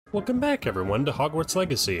Welcome back, everyone, to Hogwarts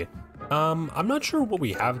Legacy. I'm not sure what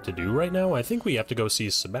we have to do right now. I think we have to go see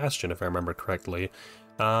Sebastian, if I remember correctly.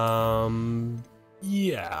 Yeah.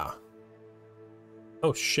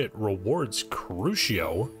 Oh shit, rewards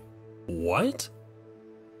Crucio? What?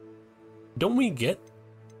 Don't we get...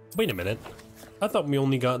 Wait a minute. I thought we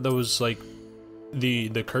only got those, like, the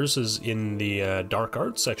curses in the dark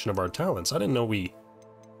arts section of our talents. I didn't know we...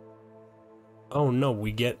 Oh no,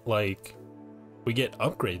 we get, like... We get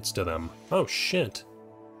upgrades to them. Oh shit.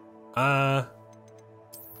 I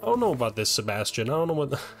don't know about this, Sebastian. I don't know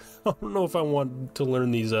what... I don't know if I want to learn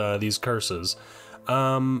these curses.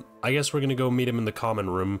 I guess we're gonna go meet him in the common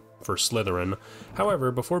room for Slytherin.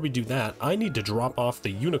 However, before we do that, I need to drop off the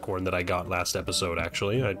unicorn that I got last episode,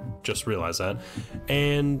 actually. I just realized that.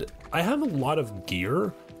 And I have a lot of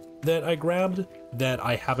gear that I grabbed that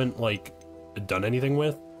I haven't, like, done anything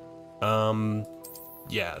with.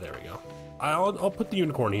 Yeah, there we go. I'll put the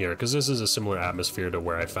unicorn here, because this is a similar atmosphere to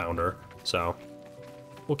where I found her, so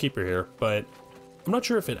we'll keep her here. But I'm not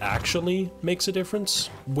sure if it actually makes a difference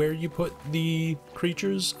where you put the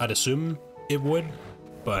creatures. I'd assume it would,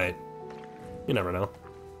 but you never know.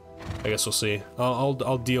 I guess we'll see.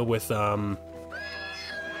 I'll deal with my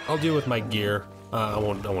gear. I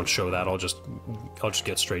won't show that. I'll just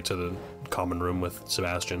get straight to the common room with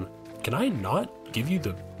Sebastian. Can I not give you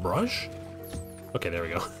the brush? Okay, there we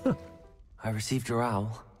go. I received your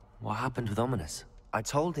owl. What happened with Ominous? I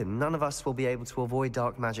told him none of us will be able to avoid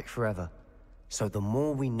dark magic forever. So the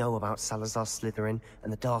more we know about Salazar Slytherin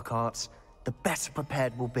and the dark arts, the better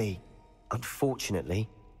prepared we'll be. Unfortunately,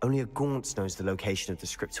 only a Gaunt knows the location of the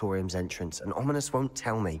Scriptorium's entrance, and Ominous won't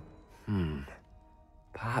tell me.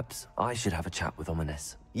 Perhaps I should have a chat with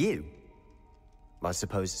Ominous. You? I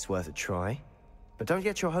suppose it's worth a try. But don't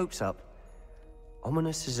get your hopes up.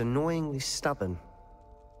 Ominous is annoyingly stubborn.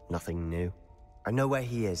 Nothing new. I know where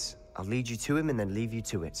he is. I'll lead you to him and then leave you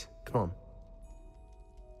to it. Come on.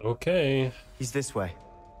 Okay. He's this way.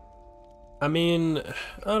 I mean,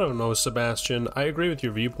 I don't know, Sebastian. I agree with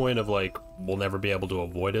your viewpoint of, like, we'll never be able to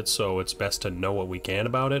avoid it, so it's best to know what we can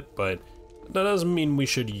about it, but that doesn't mean we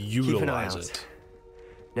should utilize Keep an eye out. it.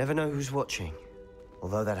 Never know who's watching.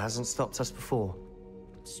 Although that hasn't stopped us before.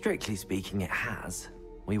 Strictly speaking, it has.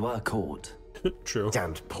 We were caught. True.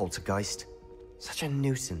 Damned poltergeist. Such a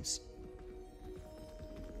nuisance.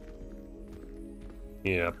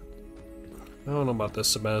 Yeah. I don't know about this,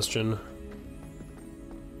 Sebastian.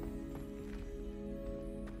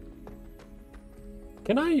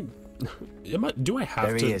 Can I... do I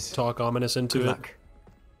have to talk Ominous into Good it? luck.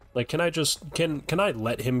 Like, can I just... Can I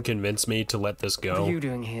let him convince me to let this go? What are you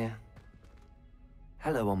doing here?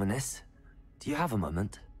 Hello, Ominous. Do you have a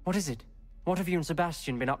moment? What is it? What have you and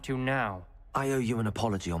Sebastian been up to now? I owe you an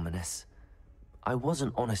apology, Ominous. I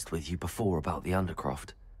wasn't honest with you before about the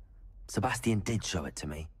Undercroft. Sebastian did show it to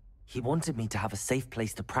me. He wanted me to have a safe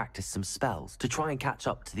place to practice some spells, to try and catch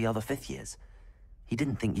up to the other fifth years. He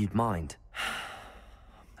didn't think you'd mind.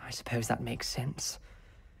 I suppose that makes sense.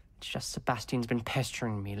 It's just Sebastian's been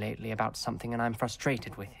pestering me lately about something and I'm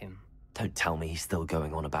frustrated with him. Don't tell me he's still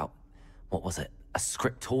going on about, what was it, a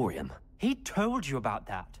Scriptorium? He told you about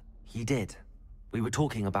that. He did. We were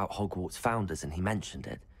talking about Hogwarts founders and he mentioned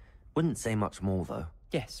it. Wouldn't say much more, though.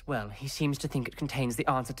 Yes, well, he seems to think it contains the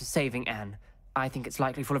answer to saving Anne. I think it's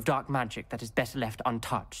likely full of dark magic that is better left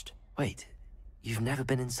untouched. Wait, you've never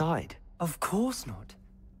been inside? Of course not.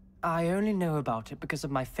 I only know about it because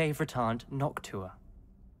of my favorite aunt, Noctua.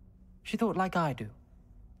 She thought like I do.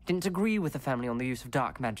 Didn't agree with the family on the use of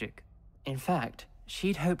dark magic. In fact,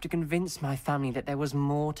 she'd hoped to convince my family that there was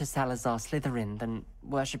more to Salazar Slytherin than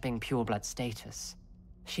worshipping pureblood status.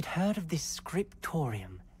 She'd heard of this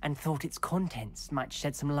Scriptorium and thought its contents might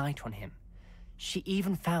shed some light on him. She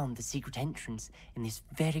even found the secret entrance in this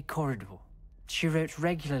very corridor. She wrote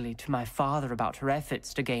regularly to my father about her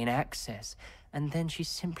efforts to gain access, and then she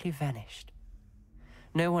simply vanished.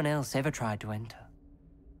 No one else ever tried to enter.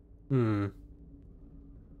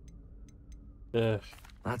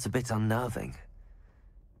 That's a bit unnerving.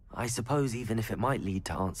 I suppose even if it might lead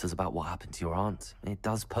to answers about what happened to your aunt, it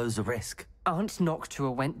does pose a risk. Aunt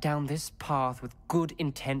Noctua went down this path with good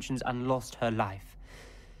intentions and lost her life.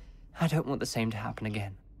 I don't want the same to happen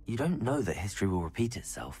again. You don't know that history will repeat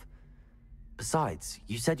itself. Besides,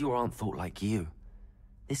 you said your aunt thought like you.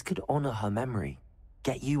 This could honor her memory,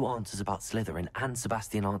 get you answers about Slytherin and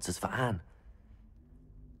Sebastian answers for Anne.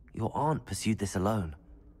 Your aunt pursued this alone.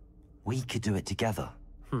 We could do it together.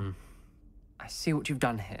 I see what you've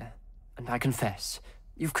done here, and I confess,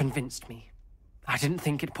 you've convinced me. I didn't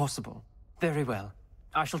think it possible. Very well.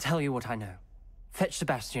 I shall tell you what I know. Fetch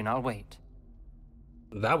Sebastian, I'll wait.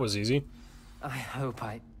 That was easy. I hope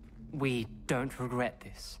I We don't regret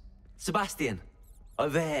this. Sebastian,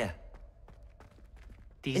 over here.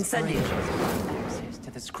 These Incendio. branches have access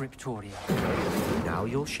to the Scriptorium. Now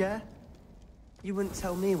you'll share? You wouldn't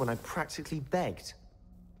tell me when I practically begged.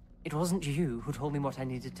 It wasn't you who told me what I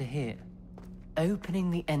needed to hear.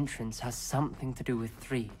 Opening the entrance has something to do with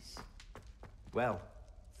threes. Well,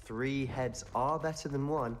 3 heads are better than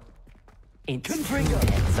 1. It's 3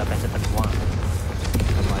 heads are better than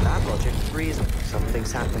 1. And by that logic, 3 is...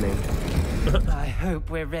 Something's happening. I hope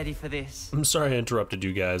we're ready for this. I'm sorry I interrupted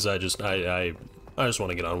you guys. I just want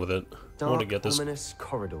to get on with it. I want to get this ominous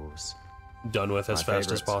corridors. done with as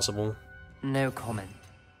fast as possible. No comment.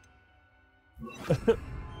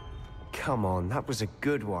 Come on, that was a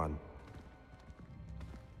good one.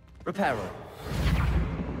 Reparo.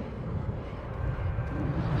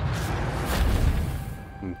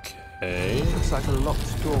 Okay. Looks like a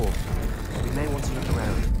locked door. We may want to look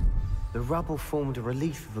around. The rubble formed a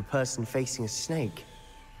relief of a person facing a snake.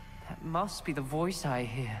 That must be the voice I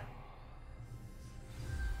hear.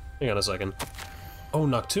 Hang on a second. Oh,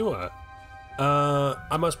 Noctua.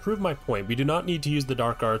 I must prove my point. We do not need to use the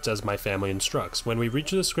dark arts as my family instructs. When we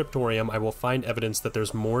reach the Scriptorium, I will find evidence that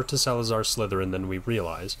there's more to Salazar Slytherin than we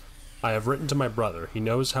realize. I have written to my brother. He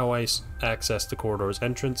knows how I access the corridor's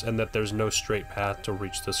entrance and that there's no straight path to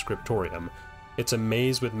reach the Scriptorium. It's a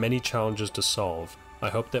maze with many challenges to solve. I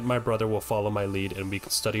hope that my brother will follow my lead and we can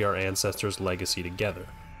study our ancestors' legacy together.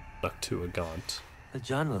 Noctua Gaunt. The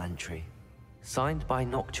journal entry. Signed by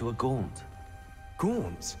Noctua Gaunt.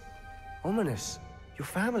 Gaunt? Ominous. Your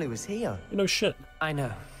family was here. You know, shit. I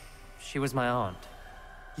know. She was my aunt.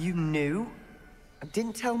 You knew? And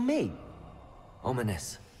didn't tell me?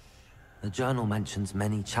 Ominous. The journal mentions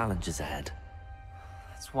many challenges ahead.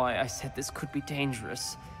 That's why I said this could be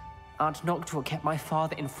dangerous. Aunt Noctua kept my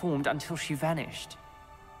father informed until she vanished.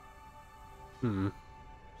 You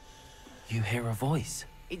hear a voice.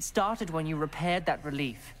 It started when you repaired that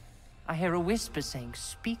relief. I hear a whisper saying,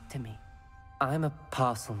 "Speak to me." I'm a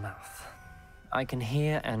parcel mouth. I can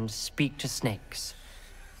hear and speak to snakes.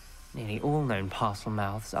 Nearly all known parcel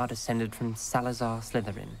mouths are descended from Salazar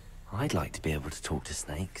Slytherin. I'd like to be able to talk to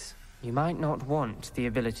snakes. You might not want the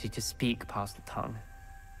ability to speak parcel tongue.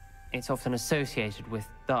 It's often associated with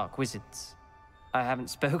dark wizards. I haven't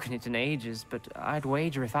spoken it in ages, but I'd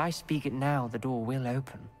wager if I speak it now, the door will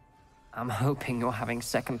open. I'm hoping you're having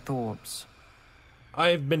second thoughts.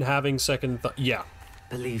 I've been having yeah.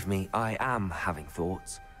 Believe me, I am having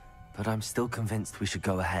thoughts, but I'm still convinced we should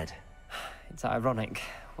go ahead. It's ironic.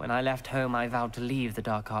 When I left home, I vowed to leave the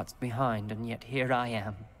dark arts behind, and yet here I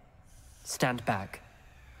am. Stand back.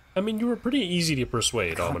 I mean, you were pretty easy to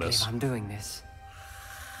persuade, I can't Ominous. believe I'm doing this.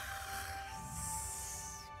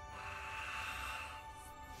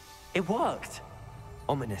 It worked!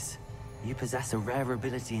 Ominous, you possess a rare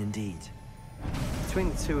ability indeed.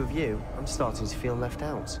 Between the 2 of you, I'm starting to feel left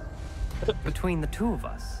out. Between the 2 of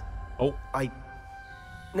us. Oh,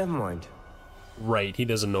 Never mind. right. He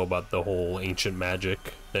doesn't know about the whole ancient magic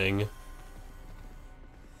thing.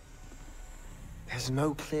 There's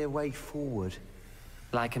no clear way forward.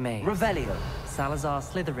 Like a maze. Revelio! Salazar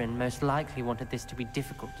Slytherin most likely wanted this to be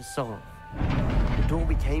difficult to solve. The door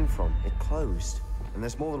we came from, it closed. And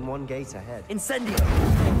there's more than one gate ahead. Incendio!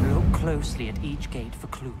 Look closely at each gate for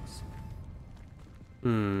clues.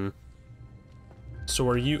 So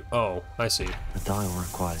are you... Oh, I see. The dial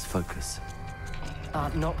requires focus.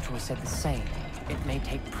 Aunt Noctua said the same. It may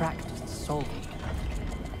take practice to solve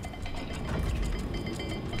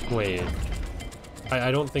it. Wait. I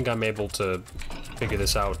don't think I'm able to figure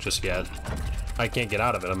this out just yet. I can't get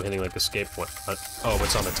out of it. I'm hitting like escape point. Oh,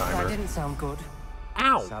 it's on a That timer. didn't sound good.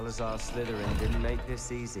 Ow! Salazar Slytherin didn't make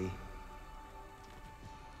this easy.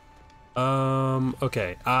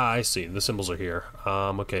 Okay. I see. The symbols are here.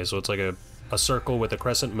 Okay, so it's like a circle with a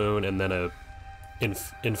crescent moon and then a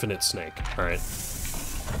infinite snake. Alright.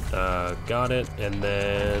 Got it, and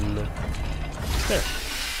then... There.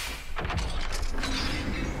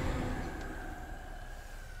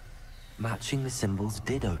 Matching the symbols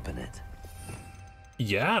did open it.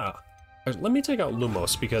 Yeah. Let me take out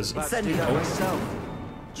Lumos, because... About to do that myself.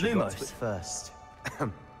 Lumos. But first.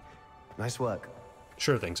 Nice work.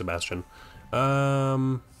 Sure thing, Sebastian.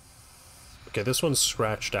 Okay, this one's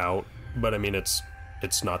scratched out, but I mean, it's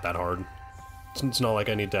not that hard. It's not like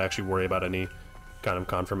I need to actually worry about any kind of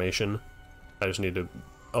confirmation. I just need to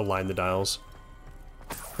align the dials.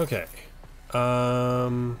 Okay.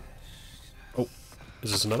 Oh,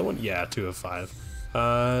 is this another one? Yeah, 2 of 5.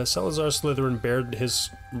 Salazar Slytherin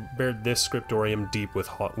bared this Scriptorium deep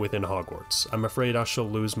within Hogwarts. I'm afraid I shall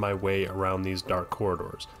lose my way around these dark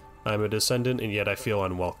corridors. I'm a descendant, and yet I feel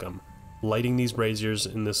unwelcome. Lighting these braziers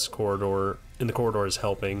in this corridor, is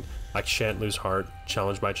helping. I shan't lose heart.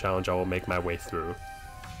 Challenge by challenge, I will make my way through.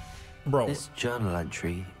 Bro. This journal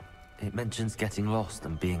entry, it mentions getting lost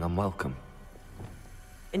and being unwelcome.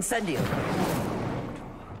 Incendio.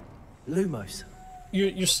 Lumos.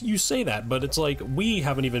 You say that, but it's like, we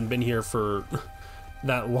haven't even been here for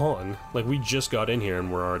that long. Like, we just got in here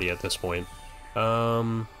and we're already at this point.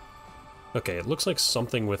 Okay, it looks like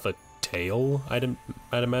something with a tail, I'd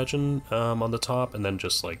imagine, on the top, and then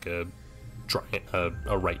just like a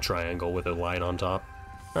right triangle with a line on top.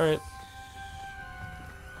 Alright.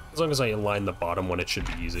 As long as I align the bottom one, it should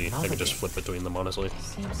be easy. I can just flip between them, honestly.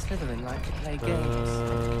 Seems Slytherin like to play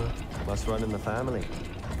games. Must run in the family.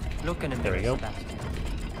 Look in a There we mirror, go. Sebastian.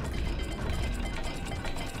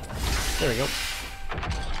 There we go.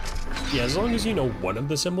 Yeah, as long as you know one of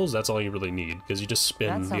the symbols, that's all you really need, because you just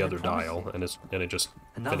spin the other dial, and it just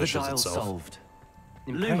Another finishes dial itself. solved.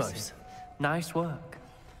 Impressive. Nice work.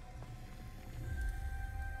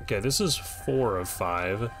 Okay, this is 4 of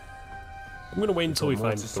 5. I'm gonna wait until we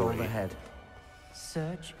find 3. Ahead.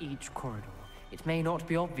 Search each corridor. It may not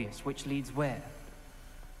be obvious which leads where.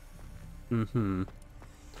 I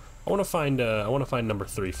want to find number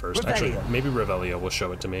 3 first. Actually, maybe Revelio will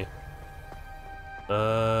show it to me.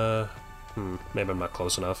 Maybe I'm not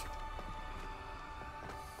close enough.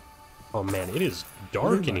 Oh man, it is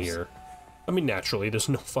dark in here. I mean, naturally, there's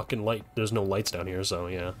no fucking light. There's no lights down here, so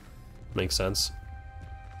yeah, makes sense.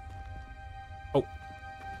 Oh,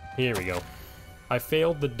 here we go. I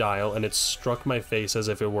failed the dial, and it struck my face as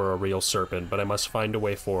if it were a real serpent, but I must find a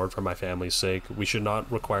way forward for my family's sake. We should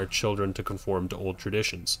not require children to conform to old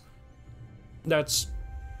traditions. That's...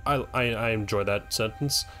 I enjoy that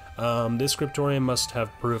sentence. This Scriptorium must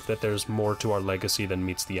have proof that there's more to our legacy than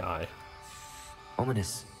meets the eye.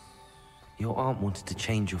 Ominous. Your aunt wanted to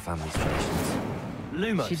change your family's traditions.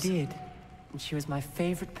 Lumos. She did, and she was my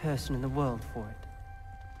favorite person in the world for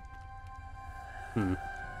it.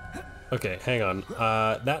 Okay, hang on.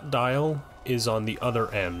 That dial is on the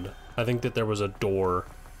other end. I think that there was a door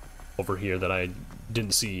over here that I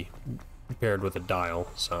didn't see paired with a dial,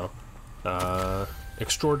 so...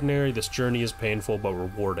 Extraordinary, this journey is painful but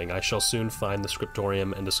rewarding. I shall soon find the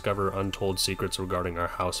Scriptorium and discover untold secrets regarding our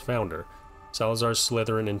house founder. Salazar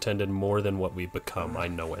Slytherin intended more than what we've become, I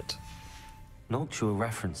know it. Noctua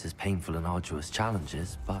references painful and arduous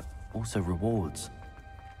challenges, but also rewards.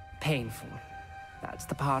 Painful. That's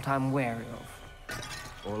the part I'm wary of.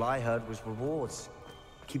 All I heard was rewards.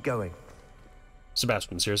 Keep going.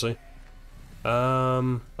 Sebastian, seriously?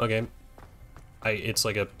 Okay. It's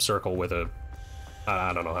like a circle with a...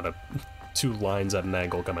 I don't know how to... 2 lines at an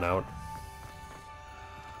angle coming out.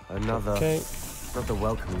 Another... Okay. Not the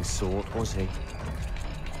welcoming sort, was he?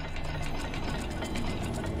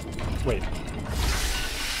 Wait.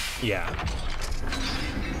 Yeah.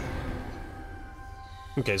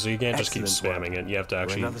 Okay, so you can't just keep Excellent spamming work. it. You have to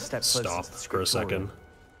actually another step closer stop to the for a second.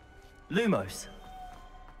 Lumos.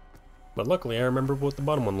 But luckily, I remember what the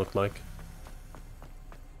bottom one looked like.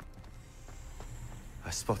 I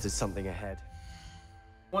spotted something ahead.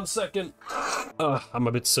 1 second. I'm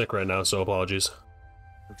a bit sick right now, so apologies.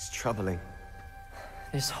 Looks troubling.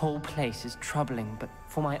 This whole place is troubling, but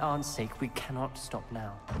for my aunt's sake, we cannot stop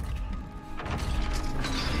now.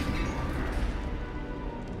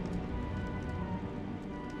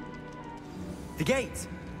 The gate!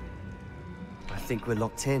 I think we're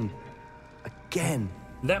locked in. Again.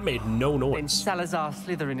 That made no Then noise. Salazar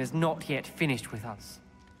Slytherin is not yet finished with us.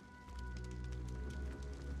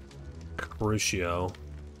 Crucio.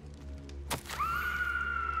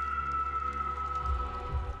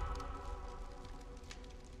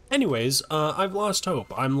 Anyways, I've lost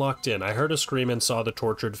hope. I'm locked in. I heard a scream and saw the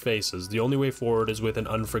tortured faces. The only way forward is with an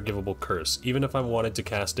unforgivable curse. Even if I wanted to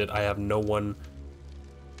cast it, I have no one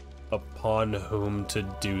upon whom to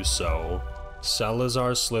do so.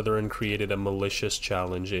 Salazar Slytherin created a malicious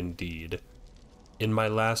challenge indeed. In my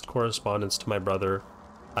last correspondence to my brother,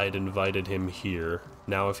 I had invited him here.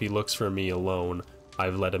 Now if he looks for me alone,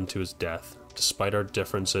 I've led him to his death. Despite our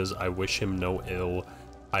differences, I wish him no ill.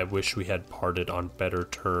 I wish we had parted on better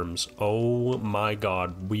terms. Oh my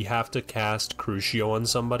god, we have to cast Crucio on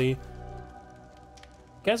somebody?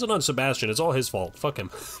 Cast it on Sebastian, it's all his fault. Fuck him.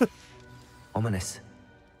 Ominous.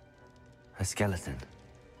 A skeleton.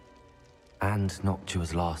 And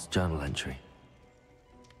Noctua's last journal entry.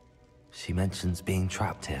 She mentions being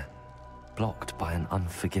trapped here, blocked by an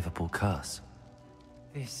unforgivable curse.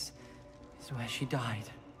 This is where she died.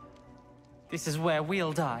 This is where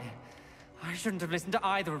we'll die. I shouldn't have listened to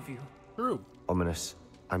either of you. True. Ominous,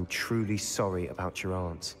 I'm truly sorry about your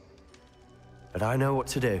aunt. But I know what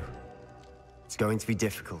to do. It's going to be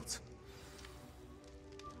difficult.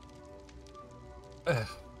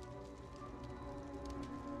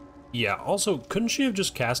 Yeah, also, couldn't she have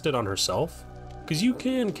just cast it on herself? Because you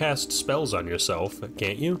can cast spells on yourself,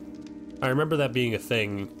 can't you? I remember that being a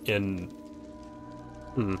thing in...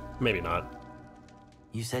 maybe not.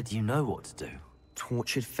 You said you know what to do.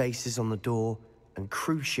 Tortured faces on the door, and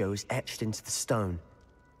Crucios etched into the stone.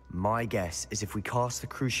 My guess is if we cast the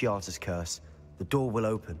Cruciatus curse, the door will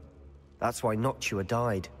open. That's why Noctua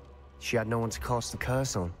died. She had no one to cast the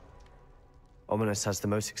curse on. Ominous has the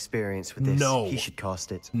most experience with this. No. He should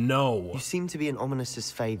cast it. No. You seem to be in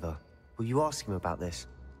Ominous's favor. Will you ask him about this?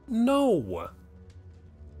 No.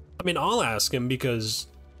 I mean, I'll ask him because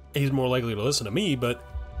he's more likely to listen to me, but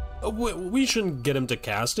we shouldn't get him to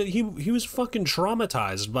cast it. He was fucking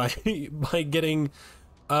traumatized by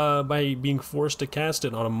being forced to cast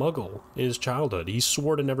it on a muggle in his childhood. He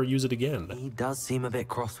swore to never use it again. He does seem a bit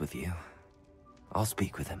cross with you. I'll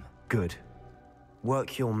speak with him. Good.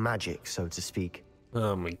 Work your magic, so to speak.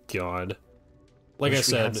 Oh my god. Like I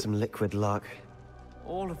Wish we had said, some liquid luck.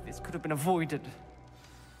 All of this could have been avoided.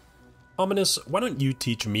 Ominous, why don't you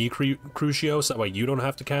teach me Crucio so that way you don't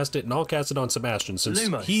have to cast it, and I'll cast it on Sebastian since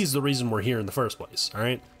Lumos. he's the reason we're here in the first place,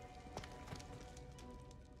 alright?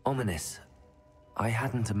 Ominous, I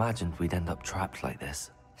hadn't imagined we'd end up trapped like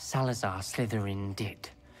this. Salazar Slytherin did.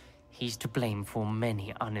 He's to blame for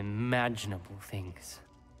many unimaginable things.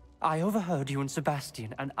 I overheard you and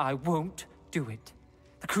Sebastian, and I won't do it.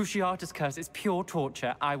 The Cruciatus curse is pure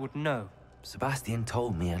torture, I would know. Sebastian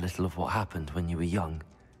told me a little of what happened when you were young.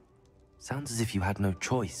 Sounds as if you had no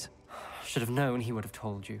choice. Should have known he would have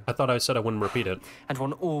told you. I thought I said I wouldn't repeat it. And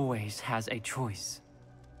one always has a choice.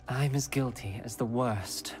 I'm as guilty as the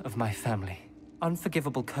worst of my family.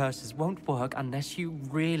 Unforgivable curses won't work unless you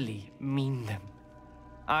really mean them.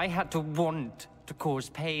 I had to want to cause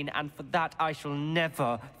pain, and for that I shall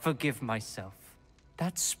never forgive myself.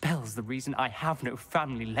 That spells the reason I have no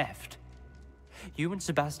family left. You and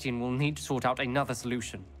Sebastian will need to sort out another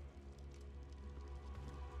solution.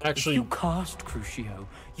 Actually, If you cast Crucio,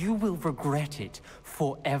 you will regret it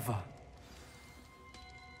forever.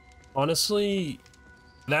 honestly,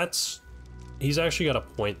 he's actually got a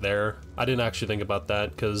point there. I didn't actually think about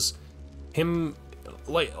that, because him,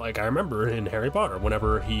 like I remember in Harry Potter,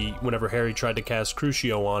 whenever Harry tried to cast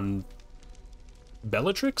Crucio on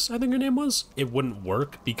Bellatrix, I think her name was, it wouldn't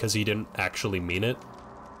work because he didn't actually mean it.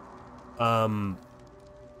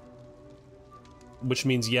 Which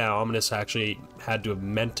means, yeah, Ominous actually had to have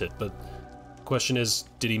meant it, but the question is,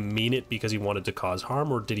 did he mean it because he wanted to cause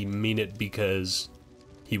harm, or did he mean it because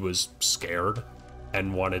he was scared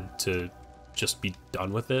and wanted to just be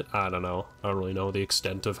done with it? I don't know. I don't really know the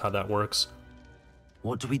extent of how that works.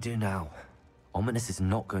 What do we do now? Ominous is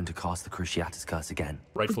not going to cast the Cruciatus curse again.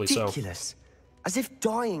 Rightfully so. Ridiculous. As if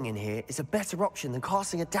dying in here is a better option than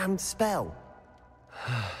casting a damned spell.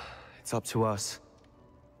 It's up to us.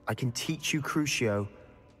 I can teach you Crucio,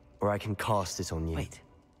 or I can cast it on you. Wait,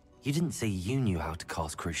 you didn't say you knew how to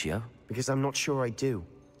cast Crucio? Because I'm not sure I do.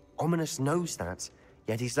 Ominous knows that,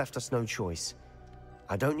 yet he's left us no choice.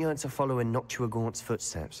 I don't yearn to follow in Noctua Gaunt's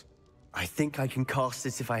footsteps. I think I can cast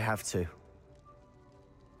it if I have to.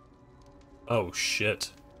 Oh,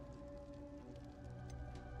 shit.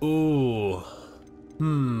 Ooh.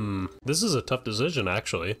 This is a tough decision,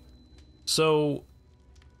 actually. So...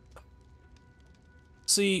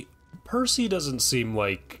 see, Percy doesn't seem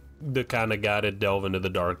like the kind of guy to delve into the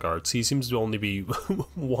dark arts. He seems to only be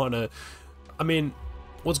I mean,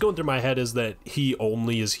 what's going through my head is that he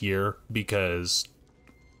only is here because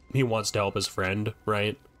he wants to help his friend,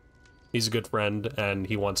 right? He's a good friend and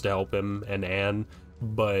he wants to help him and Anne,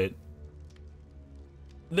 but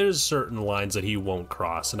there's certain lines that he won't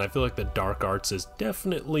cross, and I feel like the dark arts is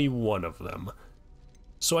definitely one of them.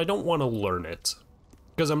 So I don't want to learn it,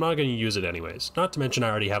 because I'm not going to use it anyways. Not to mention I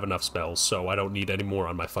already have enough spells, so I don't need any more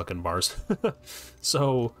on my fucking bars.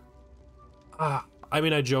 So, I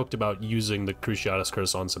mean, I joked about using the Cruciatus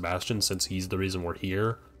Curse on Sebastian since he's the reason we're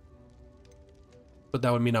here. But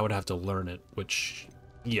that would mean I would have to learn it, which,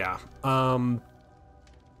 yeah.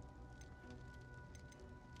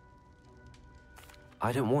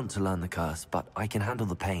 I don't want to learn the curse, but I can handle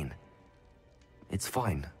the pain. It's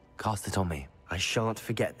fine. Cast it on me. I shan't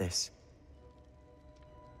forget this.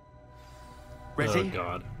 Ready? Oh,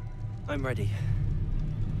 God. I'm ready.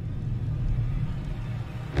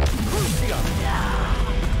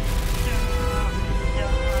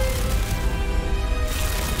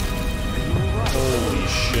 Holy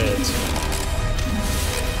shit.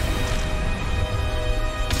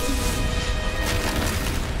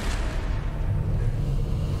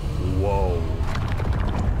 Whoa.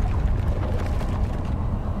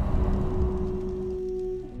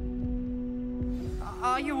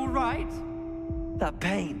 Are you all right? That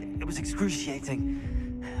pain, it was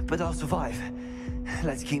excruciating. But I'll survive.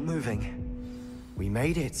 Let's keep moving. We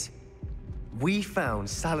made it. We found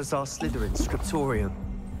Salazar Slytherin's Scriptorium.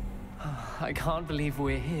 I can't believe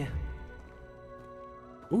we're here.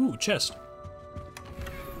 Ooh, chest.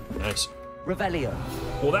 Nice. Revelio.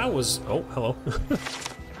 Well, that was... Oh, hello.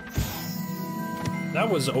 That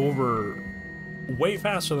was over way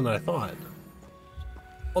faster than I thought.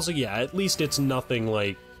 Also, yeah, at least it's nothing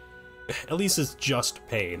like... At least it's just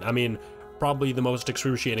pain. I mean, probably the most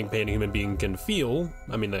excruciating pain a human being can feel.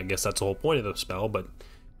 I mean, I guess that's the whole point of the spell, but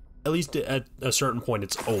at least at a certain point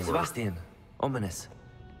it's over. Sebastian, ominous.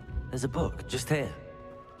 There's a book just here.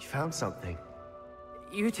 You found something.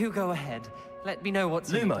 You two go ahead. Let me know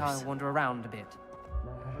what's in it. Lumos. I'll wander around a bit.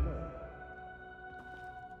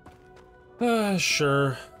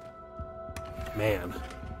 Sure. Man.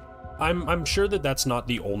 I'm sure that that's not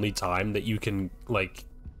the only time that you can, like,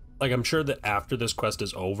 I'm sure that after this quest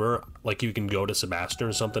is over, like, you can go to Sebastian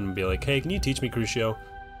or something and be like, hey, can you teach me Crucio?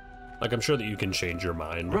 Like, I'm sure that you can change your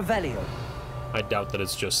mind. Revelio. I doubt that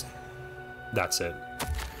it's just, that's it.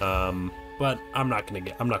 But I'm not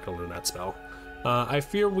gonna learn that spell. I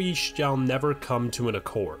fear we shall never come to an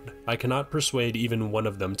accord. I cannot persuade even one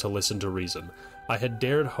of them to listen to reason. I had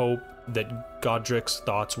dared hope that Godric's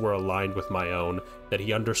thoughts were aligned with my own, that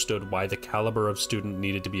he understood why the caliber of student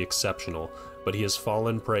needed to be exceptional, but he has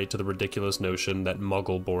fallen prey to the ridiculous notion that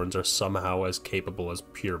Muggle-borns are somehow as capable as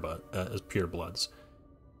purebloods.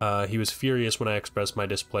 He was furious when I expressed my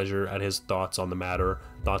displeasure at his thoughts on the matter,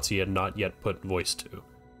 thoughts he had not yet put voice to.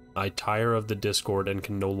 I tire of the discord and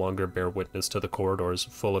can no longer bear witness to the corridors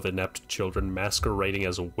full of inept children masquerading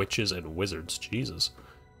as witches and wizards. Jesus.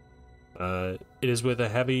 It is with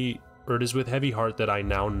heavy heart that I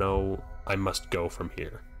now know I must go from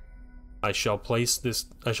here. I shall place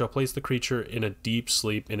the creature in a deep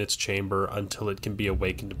sleep in its chamber until it can be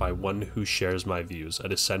awakened by one who shares my views, a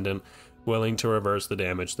descendant willing to reverse the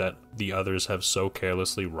damage that the others have so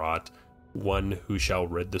carelessly wrought, one who shall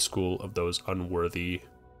rid the school of those unworthy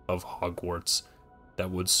of Hogwarts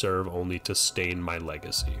that would serve only to stain my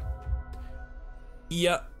legacy.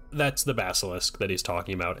 Yep, that's the basilisk that he's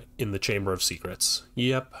talking about in the Chamber of Secrets.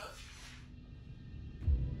 Yep.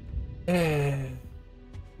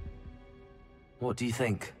 What do you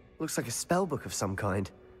think? Looks like a spellbook of some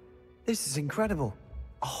kind. This is incredible.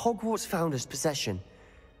 A Hogwarts founder's possession.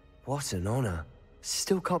 What an honor.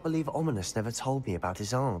 Still can't believe Ominous never told me about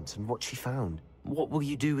his aunt and what she found. What will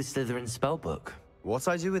you do with Slytherin's spellbook? What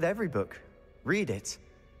I do with every book. Read it.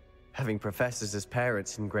 Having professors as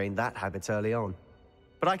parents ingrained that habit early on.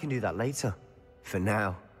 But I can do that later. For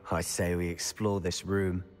now, I say we explore this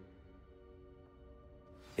room.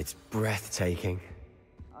 It's breathtaking.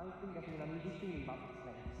 I think I can unusually feeling about this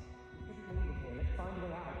place. We couldn't leave here. Let's find a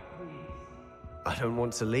way out, please. I don't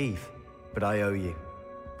want to leave, but I owe you.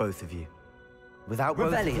 Both of you. Without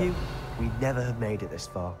both of you, we'd never have made it this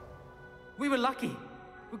far. We were lucky.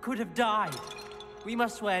 We could have died. We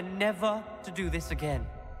must swear never to do this again.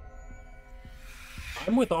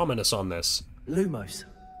 I'm with Ominous on this. Lumos.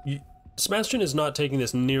 Sebastian is not taking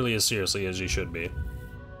this nearly as seriously as he should be.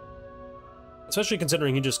 Especially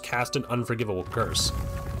considering he just cast an unforgivable curse.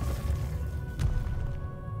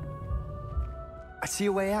 I see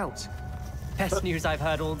a way out. Best news I've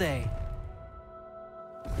heard all day.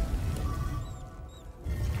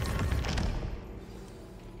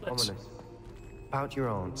 Ominous. About your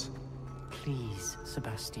aunt. Please,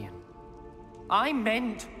 Sebastian. I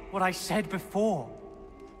meant what I said before.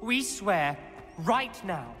 We swear, right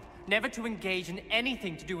now, never to engage in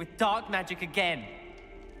anything to do with dark magic again.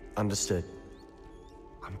 Understood.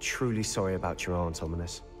 I'm truly sorry about your aunt,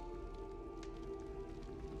 Ominous.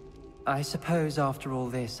 I suppose after all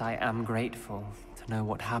this, I am grateful to know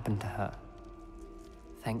what happened to her.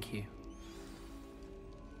 Thank you.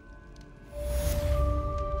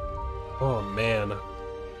 Oh, man.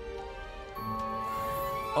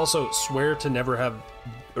 Also, swear to never have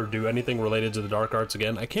or do anything related to the dark arts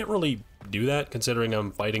again. I can't really do that considering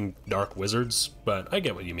I'm fighting dark wizards, but I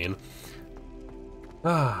get what you mean.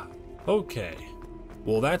 Ah, okay.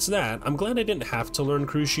 Well, that's that. I'm glad I didn't have to learn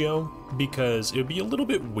Crucio, because it would be a little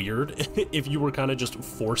bit weird if you were kind of just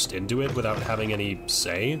forced into it without having any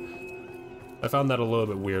say. I found that a little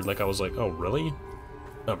bit weird. Like, I was like, oh, really?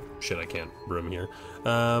 Oh, shit, I can't broom here.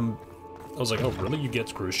 I was like, oh, really? You get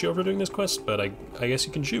Crucio for doing this quest? But I guess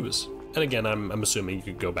you can choose. And again, I'm assuming you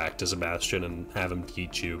could go back to Sebastian and have him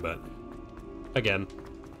teach you, but again,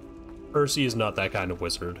 Percy is not that kind of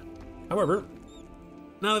wizard. However,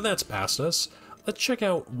 now that that's past us, let's check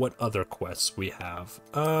out what other quests we have.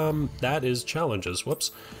 That is challenges.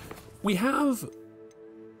 Whoops. We have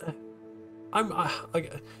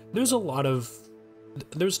there's a lot of,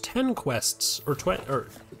 there's 10 quests, or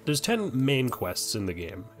there's 10 main quests in the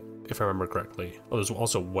game, if I remember correctly. Oh, there's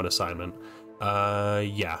also one assignment.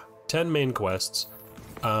 Yeah, 10 main quests.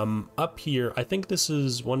 Up here, I think this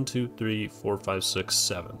is 1, 2, 3, 4, 5, 6,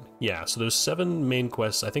 7. Yeah, so there's 7 main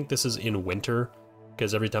quests. I think this is in winter,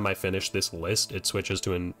 because every time I finish this list, it switches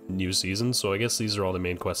to a new season. So I guess these are all the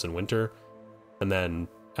main quests in winter. And then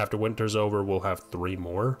after winter's over, we'll have 3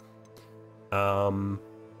 more.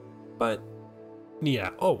 But yeah.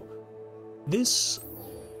 Oh, this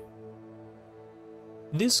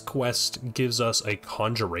quest gives us a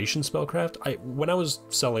conjuration spellcraft. When I was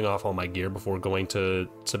selling off all my gear before going to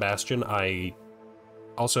Sebastian, I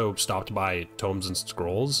also stopped by Tomes and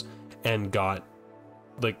Scrolls and got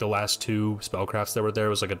like the last 2 spellcrafts that were there. It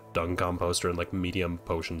was like a dung composter and like medium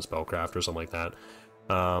potion spellcraft or something like that.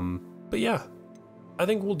 But yeah, I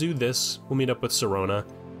think we'll do this. We'll meet up with Sirona,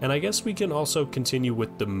 and I guess we can also continue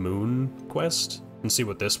with the moon quest and see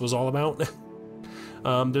what this was all about.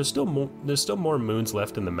 There's still more moons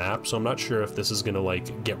left in the map, so I'm not sure if this is gonna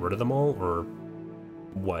like get rid of them all or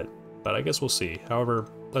what, but I guess we'll see. However,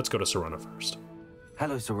 let's go to Sirona first.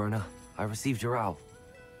 Hello, Sirona. I received your owl.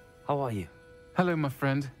 How are you? Hello, my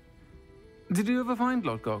friend. Did you ever find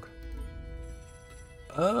Lodgok?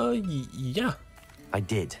 Yeah. I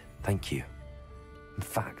did, thank you. In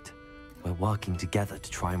fact, we're working together to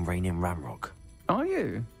try and rein in Ramrock. Are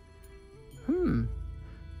you?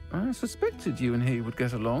 I suspected you and he would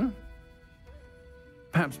get along.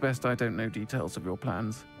 Perhaps best I don't know details of your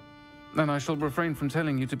plans. And I shall refrain from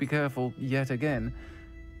telling you to be careful yet again.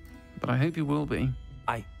 But I hope you will be.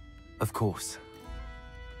 Of course.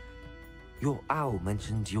 Your owl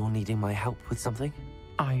mentioned you're needing my help with something?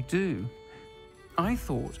 I do. I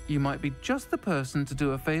thought you might be just the person to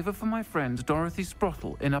do a favor for my friend Dorothy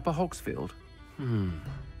Sprottle in Upper Hogsfield.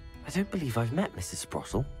 I don't believe I've met Mrs.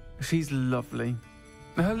 Sprottle. She's lovely.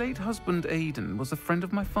 Her late husband, Aidan, was a friend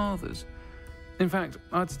of my father's. In fact,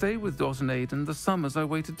 I'd stay with Dot and Aidan the summers I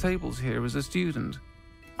waited tables here as a student.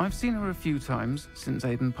 I've seen her a few times since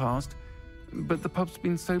Aidan passed, but the pub's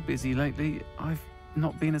been so busy lately, I've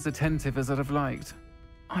not been as attentive as I'd have liked.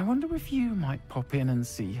 I wonder if you might pop in and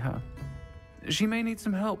see her. She may need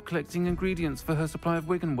some help collecting ingredients for her supply of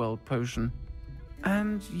Wiggenweld potion.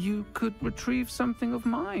 And you could retrieve something of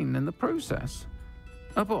mine in the process.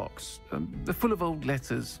 A box, full of old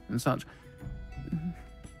letters and such.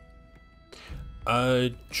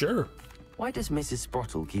 Sure. Why does Mrs.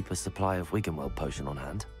 Sprottle keep a supply of Wiggenweld potion on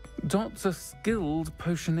hand? Dot's a skilled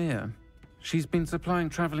potioneer. She's been supplying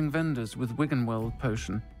traveling vendors with Wiggenweld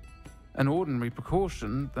potion. An ordinary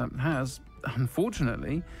precaution that has,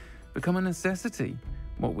 unfortunately, become a necessity,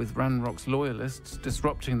 what with Ranrock's loyalists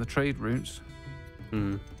disrupting the trade routes.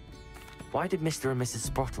 Why did Mr. and Mrs.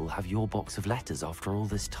 Sprottle have your box of letters after all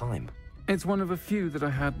this time? It's one of a few that I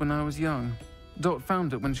had when I was young. Dot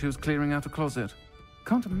found it when she was clearing out a closet.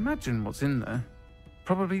 Can't imagine what's in there.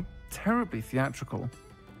 Probably terribly theatrical.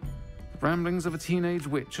 The ramblings of a teenage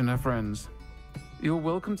witch and her friends. You're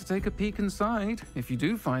welcome to take a peek inside, if you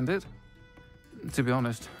do find it. To be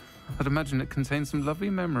honest, I'd imagine it contains some lovely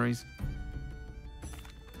memories.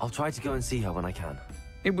 I'll try to go and see her when I can.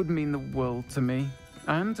 It would mean the world to me,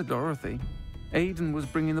 and to Dorothy. Aidan was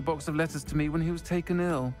bringing the box of letters to me when he was taken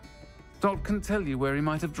ill. Dot can tell you where he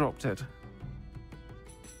might have dropped it.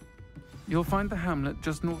 You'll find the hamlet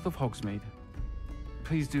just north of Hogsmeade.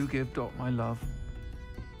 Please do give Dot my love.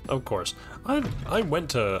 Of course. I went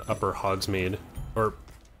to Upper Hogsmeade, or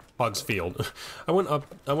Hogsfield. I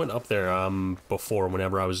went up there before,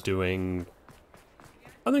 whenever I was doing,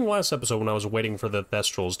 I think last episode, when I was waiting for the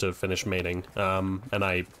Thestrals to finish mating, and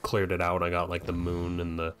I cleared it out. I got like the moon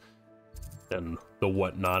and the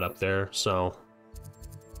whatnot up there, so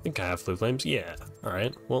I think I have Flue Flames. Yeah. All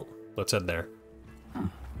right. Well, let's head there.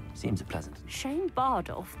 Seems pleasant. Shane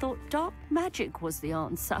Bardolph thought dark magic was the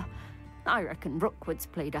answer. I reckon Rookwood's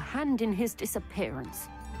played a hand in his disappearance.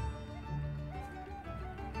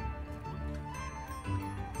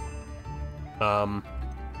 Do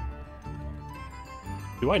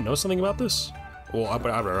I know something about this? Well,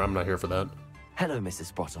 I'm not here for that. Hello,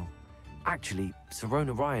 Mrs. Sprottle. Actually,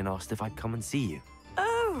 Sirona Ryan asked if I'd come and see you.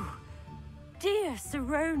 Oh, dear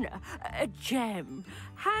Sirona, a gem.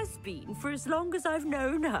 Has been for as long as I've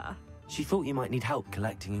known her. She thought you might need help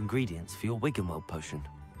collecting ingredients for your Wiggenweld potion.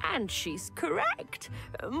 And she's correct.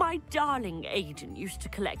 My darling Aidan used to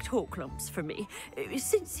collect hawk lumps for me.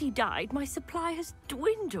 Since he died, my supply has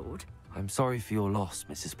dwindled. I'm sorry for your loss,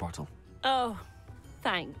 Mrs. Sprottle. Oh,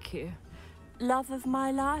 thank you. Love of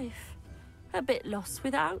my life. A bit lost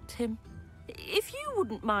without him. If you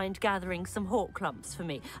wouldn't mind gathering some hawk clumps for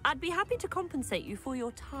me, I'd be happy to compensate you for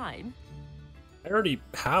your time. I already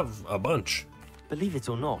have a bunch. Believe it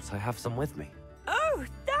or not, I have some with me. Oh,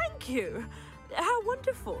 thank you. How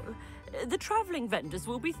wonderful. The travelling vendors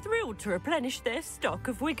will be thrilled to replenish their stock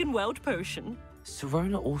of Wiggenweld potion.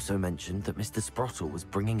 Sirona also mentioned that Mr. Sprottle was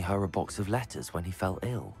bringing her a box of letters when he fell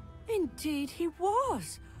ill. Indeed he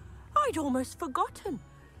was. I'd almost forgotten.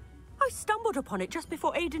 I stumbled upon it just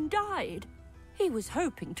before Aiden died. He was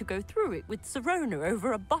hoping to go through it with Sirona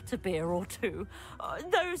over a butterbeer or two.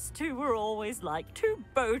 Those two were always like two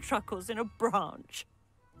bowtruckles in a branch.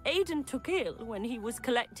 Aiden took ill when he was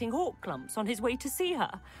collecting hawk clumps on his way to see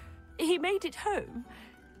her. He made it home,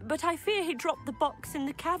 but I fear he dropped the box in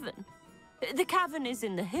the cavern. The cavern is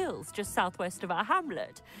in the hills just southwest of our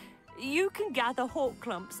hamlet. You can gather hawk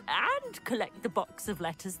clumps and collect the box of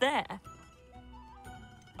letters there.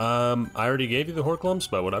 I already gave you the Horklumps,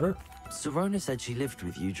 but whatever. Sirona said she lived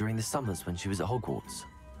with you during the summers when she was at Hogwarts.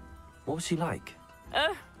 What was she like?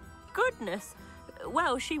 Goodness.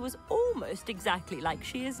 Well, she was almost exactly like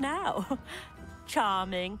she is now.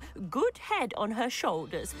 Charming, good head on her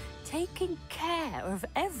shoulders, taking care of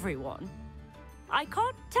everyone. I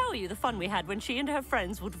can't tell you the fun we had when she and her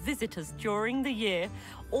friends would visit us during the year,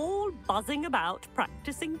 all buzzing about,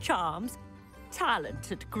 practicing charms.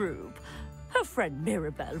 Talented group. Her friend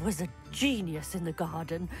Mirabelle was a genius in the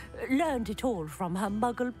garden. Learned it all from her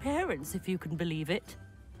muggle parents, if you can believe it.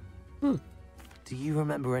 Do you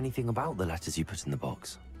remember anything about the letters you put in the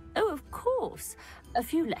box? Oh, of course. A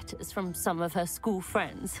few letters from some of her school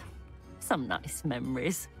friends. Some nice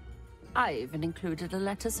memories. I even included a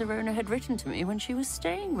letter Sirona had written to me when she was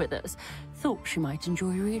staying with us. Thought she might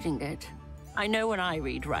enjoy reading it. I know when I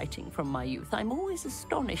read writing from my youth, I'm always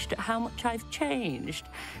astonished at how much I've changed,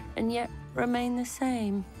 and yet remain the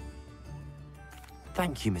same.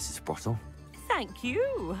 Thank you, Mrs. Sprottle. Thank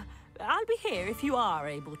you. I'll be here if you are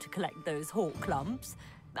able to collect those hawk clumps.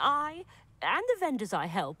 I, and the vendors I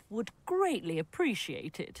help, would greatly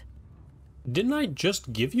appreciate it. Didn't I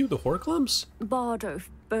just give you the Horklumps? Bardo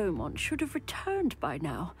Beaumont should have returned by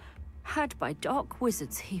now. Had by dark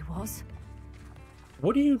wizards he was.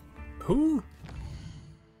 What do you... Who?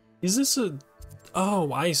 Is this a...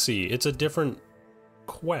 Oh, I see. It's a different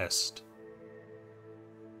quest.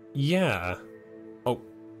 Yeah. Oh,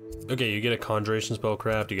 okay, you get a conjuration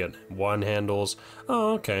spellcraft, you get wand handles.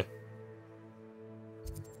 Oh, okay.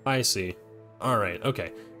 I see. Alright,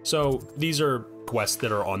 okay. So, these are quests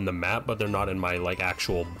that are on the map, but they're not in my, like,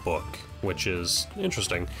 actual book, which is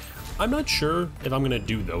interesting. I'm not sure if I'm gonna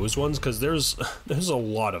do those ones, because there's a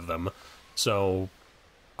lot of them. So,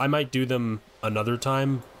 I might do them another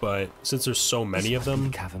time, but since there's so many of them...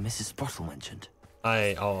 The cavern Mrs. Sprottle mentioned.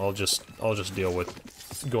 I'll just deal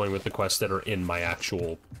with going with the quests that are in my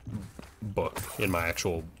actual book, in my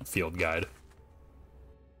actual field guide.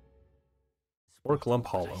 Horklump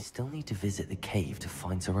Hollow. I still need to visit the cave to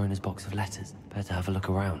find Sirona's box of letters. Better have a look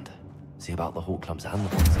around. See about the Horklumps and the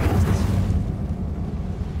box of letters.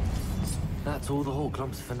 That's all the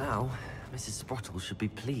Horklumps for now. Mrs. Sprottle should be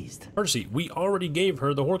pleased. Percy, we already gave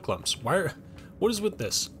her the Horklumps. What is with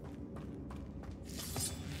this?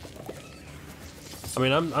 I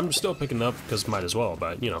mean, I'm still picking up because might as well,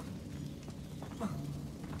 but you know.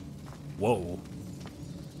 Whoa.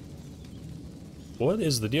 What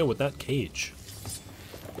is the deal with that cage?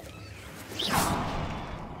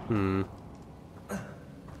 What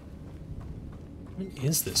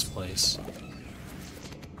is this place?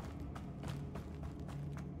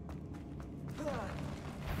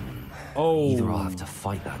 Oh. Either I'll have to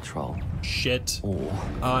fight that troll. Shit.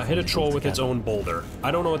 Or hit a troll with its own boulder.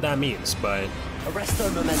 I don't know what that means, but...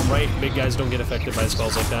 Arresto momentum. Right, big guys don't get affected by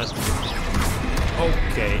spells like that.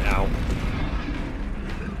 Okay, ow.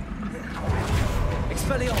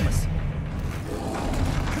 Expelliarmus.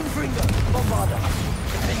 Confringo. Bombarda.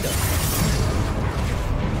 Defender.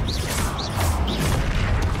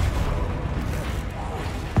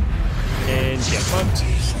 And get fucked.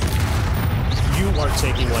 You are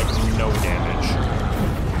taking, like, no damage.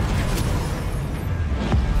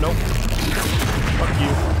 Nope. Fuck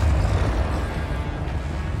you.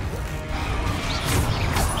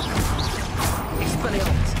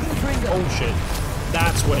 Expelliarmus. Confringo. Oh shit.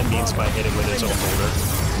 That's what it means by hitting with its own boulder.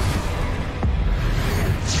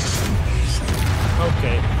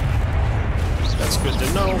 Okay. That's good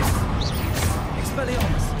to know.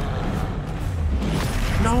 Expelliarmus.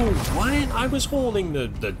 No, what? I was holding the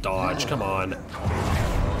dodge, come on.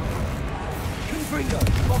 Confringo.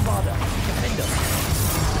 Bombarda. Defender.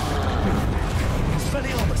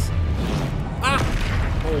 Expelliarmus. Ah!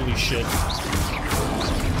 Holy shit.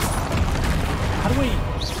 How do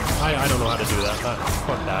I don't know how to do that.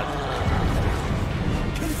 Fuck that.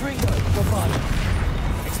 Confringo, Bombard.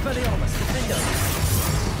 Expelliarmus, Defender.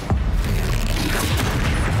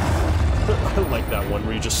 I like that one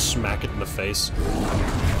where you just smack it in the face.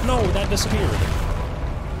 No, that disappeared.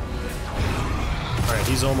 Alright,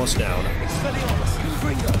 he's almost down. Expelliarmus,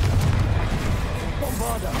 Confringo.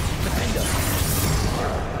 Bombarda, Defender.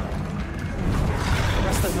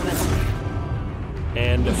 Resto momentum.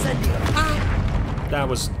 And Incendio. that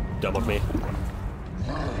was dumb of me.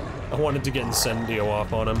 I wanted to get Incendio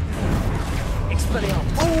off on him.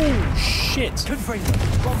 Expelliarmus. Oh, shit! Confringo,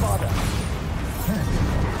 Bombarda.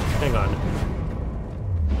 Hang on.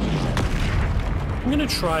 I'm gonna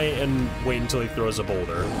try and wait until he throws a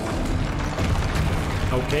boulder.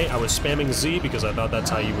 Okay, I was spamming Z because I thought that's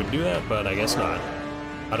how you would do that, but I guess not.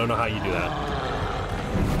 I don't know how you do that.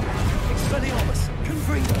 Expelliarmus,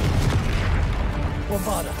 Confringo.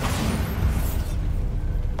 Bombarda.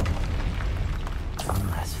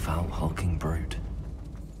 One less foul hulking brute.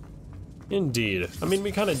 Indeed. I mean,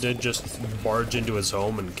 we kind of did just barge into his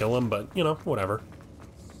home and kill him, but, you know, whatever.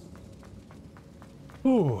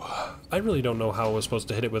 Ooh, I really don't know how I was supposed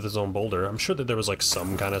to hit it with his own boulder. I'm sure that there was, like,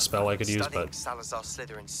 some kind of spell I could use, but... Salazar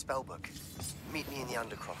Slytherin's spellbook. Meet me in the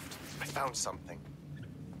Undercroft. I found something.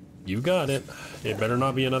 You got it. It better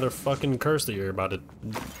not be another fucking curse that you're about to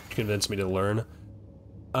convince me to learn.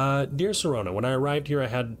 Dear Sirona, when I arrived here I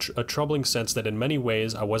had a troubling sense that in many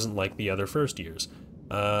ways I wasn't like the other first years.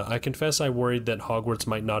 I confess I worried that Hogwarts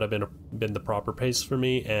might not have been the proper pace for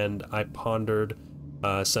me, and I pondered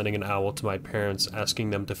sending an owl to my parents,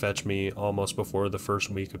 asking them to fetch me almost before the first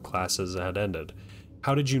week of classes had ended.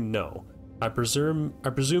 How did you know? I presume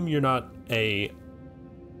you're not a...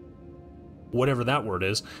 whatever that word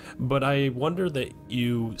is, but I wonder that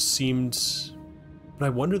you seemed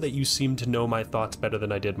to know my thoughts better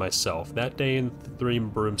than I did myself. That day in Three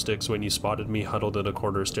Broomsticks, when you spotted me huddled in a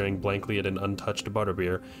corner staring blankly at an untouched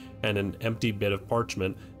butterbeer and an empty bit of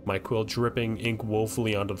parchment, my quill dripping ink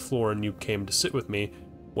woefully onto the floor, and you came to sit with me,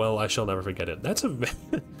 well, I shall never forget it. This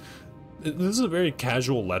is a very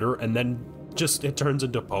casual letter, and then just it turns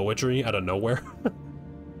into poetry out of nowhere.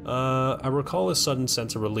 I recall a sudden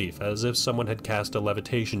sense of relief, as if someone had cast a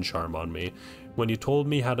levitation charm on me. When you told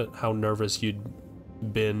me how nervous you'd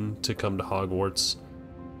been to come to Hogwarts,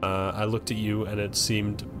 I looked at you, and it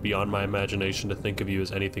seemed beyond my imagination to think of you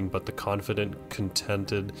as anything but the confident,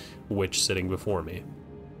 contented witch sitting before me.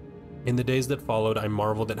 In the days that followed, I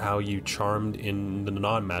marveled at how you charmed, in the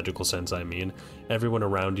non-magical sense I mean, everyone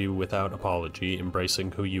around you without apology,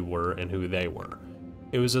 embracing who you were and who they were.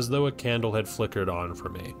 It was as though a candle had flickered on for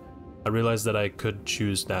me. I realized that I could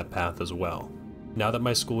choose that path as well. Now that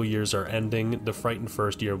my school years are ending, the frightened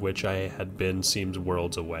first year of which I had been seems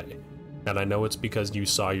worlds away. And I know it's because you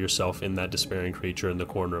saw yourself in that despairing creature in the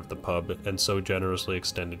corner of the pub, and so generously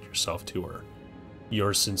extended yourself to her.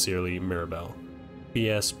 Yours sincerely, Mirabelle.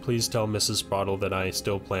 P.S. Please tell Mrs. Sprottle that I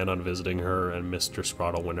still plan on visiting her and Mr.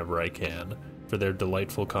 Sprottle whenever I can, for their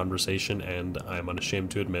delightful conversation and, I am unashamed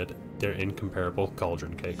to admit, their incomparable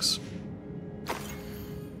cauldron cakes.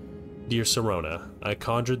 Dear Sirona, I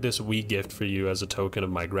conjured this wee gift for you as a token of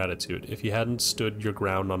my gratitude. If you hadn't stood your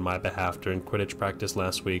ground on my behalf during Quidditch practice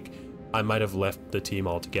last week, I might have left the team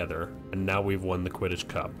altogether, and now we've won the Quidditch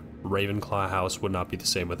Cup. Ravenclaw House would not be the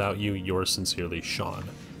same without you. Yours sincerely, Sean.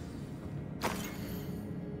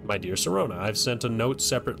 My dear Sirona, I've sent a note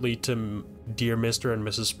separately to dear Mr. and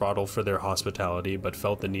Mrs. Sprottle for their hospitality, but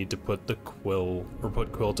felt the need to put quill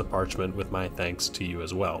to parchment with my thanks to you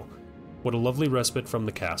as well. What a lovely respite from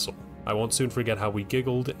the castle. I won't soon forget how we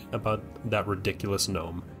giggled about that ridiculous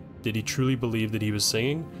gnome. Did he truly believe that he was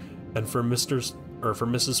singing? And for Mrs.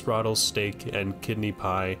 Sprottle's steak and kidney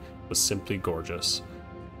pie was simply gorgeous.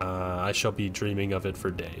 I shall be dreaming of it for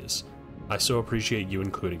days. I so appreciate you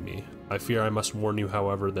including me. I fear I must warn you,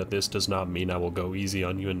 however, that this does not mean I will go easy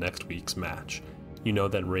on you in next week's match. You know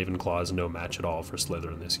that Ravenclaw is no match at all for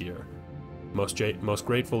Slytherin this year. Most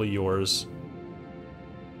gratefully yours,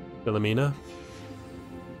 Philomena?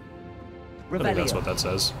 I think that's what that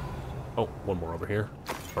says. Oh, one more over here.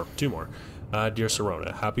 Or two more. Dear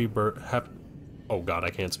Sirona, oh god, I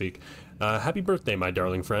can't speak. Happy birthday, my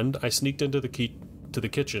darling friend. I sneaked into the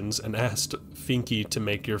kitchens and asked Finky to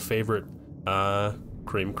make your favorite,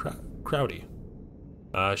 cream crowdy.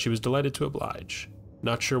 She was delighted to oblige.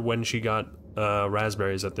 Not sure when she got,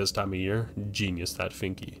 raspberries at this time of year. Genius, that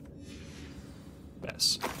Finky.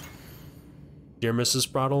 Bess. Dear Mrs.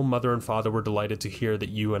 Sprottle, Mother and Father were delighted to hear that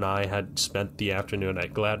you and I had spent the afternoon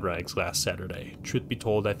at Gladrags last Saturday. Truth be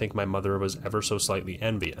told, I think my mother was ever so slightly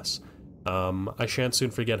envious. I shan't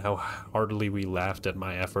soon forget how heartily we laughed at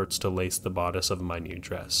my efforts to lace the bodice of my new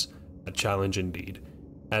dress. A challenge indeed,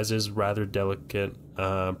 as is rather delicate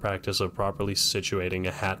practice of properly situating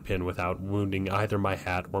a hat pin without wounding either my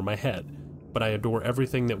hat or my head. But I adore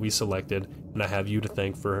everything that we selected, and I have you to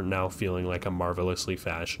thank for now feeling like a marvelously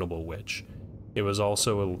fashionable witch. It was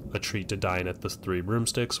also a treat to dine at the Three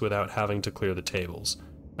Broomsticks without having to clear the tables.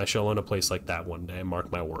 I shall own a place like that one day,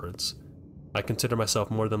 mark my words. I consider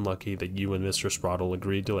myself more than lucky that you and Mr. Sprottle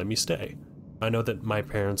agreed to let me stay. I know that my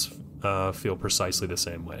parents feel precisely the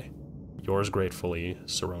same way. Yours gratefully,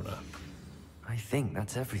 Sirona. I think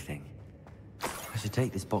that's everything. I should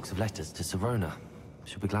take this box of letters to Sirona.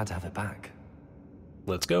 She'll be glad to have it back.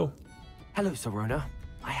 Let's go. Hello, Sirona.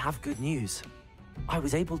 I have good news. I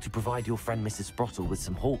was able to provide your friend Mrs. Sprottle with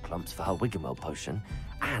some hall clumps for her Wiggenweld potion,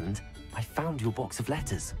 and I found your box of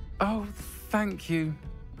letters. Oh, thank you.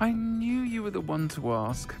 I knew you were the one to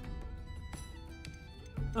ask.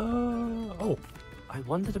 Oh. I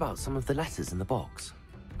wondered about some of the letters in the box.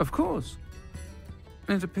 Of course.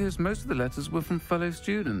 It appears most of the letters were from fellow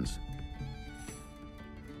students.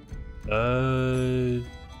 One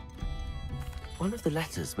of the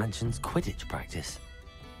letters mentions Quidditch practice.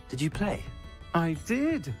 Did you play? I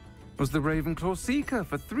did. Was the Ravenclaw Seeker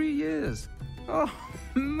for 3 years. Oh,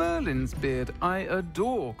 Merlin's beard. I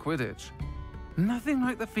adore Quidditch. Nothing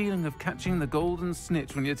like the feeling of catching the golden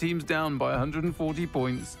snitch when your team's down by 140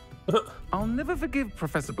 points. I'll never forgive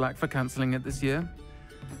Professor Black for cancelling it this year.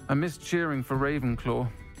 I missed cheering for Ravenclaw.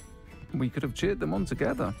 We could have cheered them on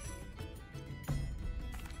together.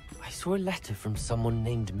 I saw a letter from someone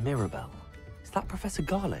named Mirabelle. Is that Professor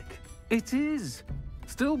Garlick? It is.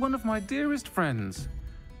 Still one of my dearest friends.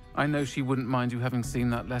 I know she wouldn't mind you having seen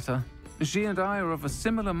that letter. She and I are of a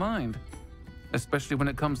similar mind, especially when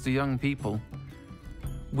it comes to young people.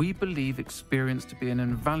 We believe experience to be an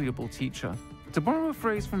invaluable teacher. To borrow a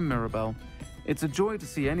phrase from Mirabelle, it's a joy to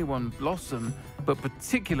see anyone blossom, but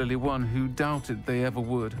particularly one who doubted they ever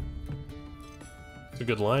would. It's a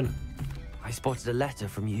good line. I spotted a letter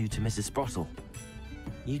from you to Mrs. Sprottle.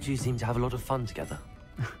 You two seem to have a lot of fun together.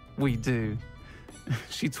 We do.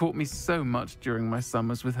 She taught me so much during my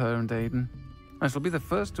summers with her and Aiden. I shall be the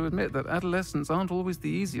first to admit that adolescents aren't always the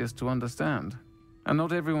easiest to understand. And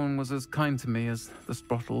not everyone was as kind to me as the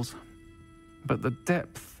Sprottles. But the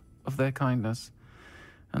depth of their kindness,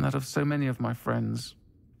 and that of so many of my friends,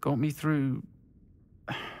 got me through...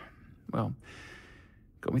 well,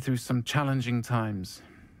 got me through some challenging times,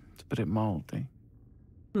 to put it mildly.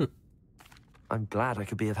 I'm glad I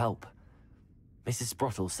could be of help. Mrs.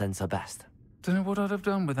 Sprottle sends her best. Don't know what I'd have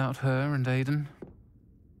done without her and Aiden.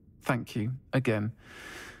 Thank you, again,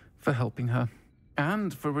 for helping her,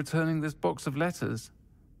 and for returning this box of letters.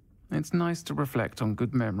 It's nice to reflect on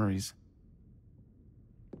good memories.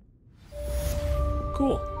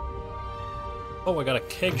 Cool. Oh, I got a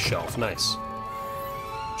keg shelf. Nice.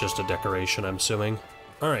 Just a decoration, I'm assuming.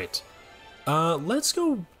 Alright. Let's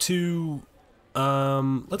go to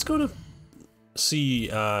see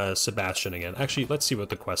Sebastian again. Actually, let's see what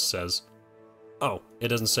the quest says. Oh, it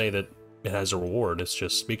doesn't say that it has a reward, it's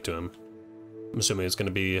just speak to him. I'm assuming it's going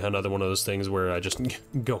to be another one of those things where I just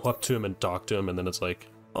go up to him and talk to him, and then it's like,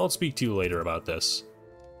 I'll speak to you later about this.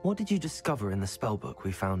 What did you discover in the spellbook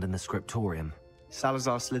we found in the Scriptorium?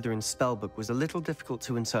 Salazar Slytherin's spellbook was a little difficult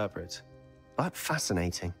to interpret, but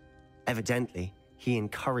fascinating. Evidently, he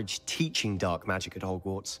encouraged teaching dark magic at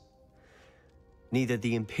Hogwarts. Neither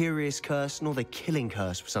the Imperious Curse nor the Killing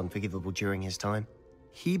Curse was unforgivable during his time.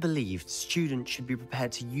 He believed students should be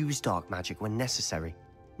prepared to use dark magic when necessary,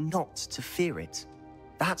 not to fear it.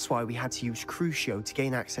 That's why we had to use Crucio to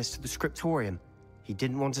gain access to the Scriptorium. He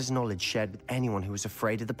didn't want his knowledge shared with anyone who was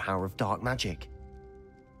afraid of the power of dark magic.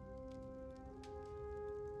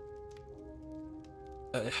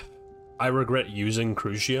 I regret using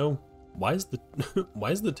Crucio. Why is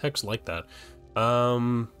the text like that? I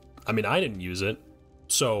mean, I didn't use it,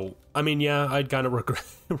 so I mean, yeah, I'd kind of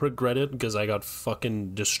regret it because I got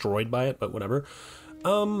fucking destroyed by it. But whatever.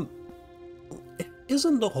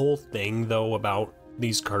 Isn't the whole thing though about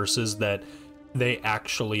these curses that they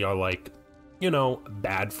actually are like, you know,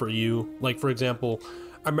 bad for you? Like, for example,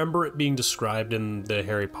 I remember it being described in the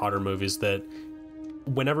Harry Potter movies that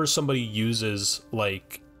whenever somebody uses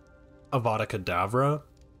like Avada Kedavra,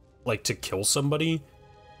 like to kill somebody,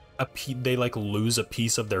 they like lose a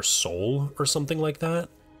piece of their soul or something like that,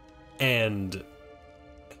 and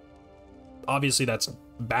obviously that's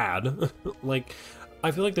bad. Like,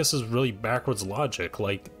 I feel like this is really backwards logic.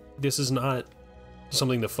 Like, this is not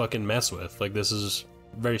something to fucking mess with. Like, this is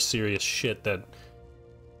very serious shit that,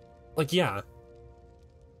 like, yeah,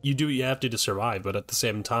 you do what you have to survive, but at the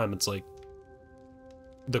same time, it's like,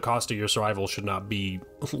 the cost of your survival should not be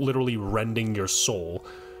literally rending your soul.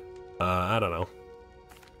 I don't know.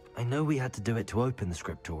 I know we had to do it to open the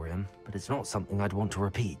Scriptorium, but it's not something I'd want to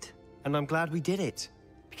repeat. And I'm glad we did it,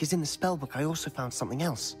 because in the spellbook I also found something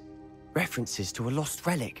else. References to a lost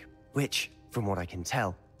relic, which, from what I can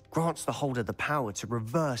tell, grants the holder the power to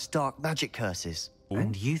reverse dark magic curses. Ooh.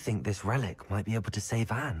 And you think this relic might be able to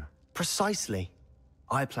save Anne? Precisely.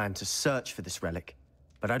 I plan to search for this relic,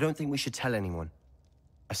 but I don't think we should tell anyone.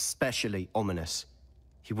 Especially Ominous.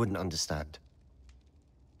 He wouldn't understand.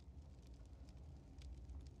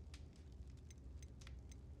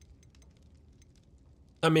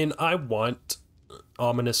 I mean, I want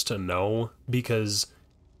Ominous to know, because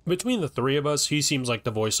between the three of us, he seems like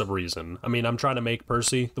the voice of reason. I mean, I'm trying to make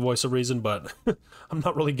Percy the voice of reason, but I'm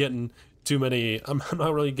not really getting too many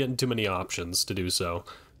options to do so.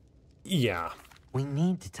 Yeah. We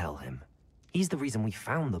need to tell him. He's the reason we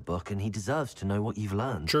found the book, and he deserves to know what you've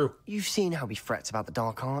learned. True. You've seen how he frets about the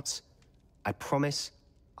dark arts. I promise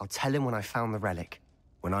I'll tell him when I found the relic.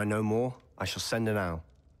 When I know more, I shall send an owl.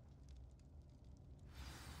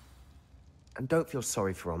 And don't feel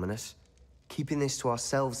sorry for Ominous. Keeping this to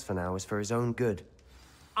ourselves for now is for his own good.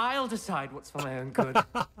 I'll decide what's for my own good.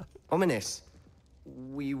 Ominous,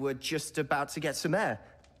 we were just about to get some air.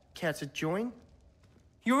 Care to join?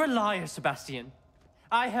 You're a liar, Sebastian.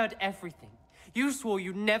 I heard everything. You swore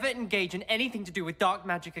you'd never engage in anything to do with dark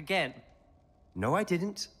magic again. No, I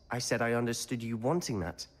didn't. I said I understood you wanting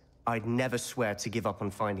that. I'd never swear to give up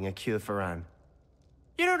on finding a cure for Anne.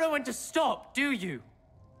 You don't know when to stop, do you?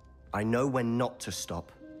 I know when not to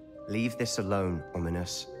stop. Leave this alone,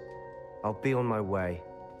 Ominous. I'll be on my way.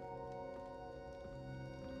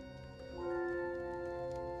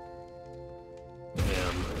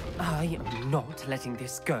 Damn. I am not letting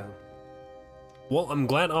this go. Well, I'm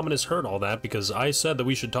glad Ominous heard all that, because I said that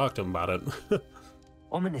we should talk to him about it.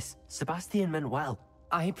 Ominous, Sebastian meant well.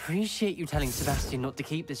 I appreciate you telling Sebastian not to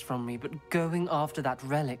keep this from me, but going after that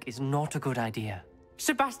relic is not a good idea.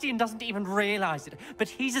 Sebastian doesn't even realize it, but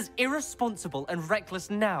he's as irresponsible and reckless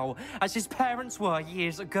now as his parents were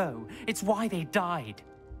years ago. It's why they died.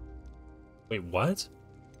 Wait, what?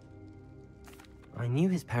 I knew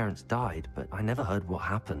his parents died, but I never heard what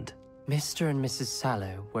happened. Mr. and Mrs.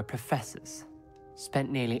 Sallow were professors.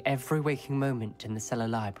 Spent nearly every waking moment in the cellar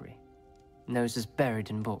library. Noses buried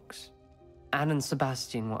in books. Anne and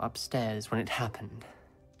Sebastian were upstairs when it happened.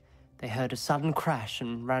 They heard a sudden crash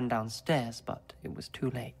and ran downstairs, but it was too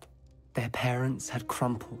late. Their parents had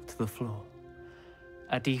crumpled to the floor.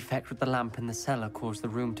 A defect with the lamp in the cellar caused the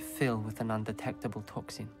room to fill with an undetectable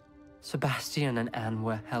toxin. Sebastian and Anne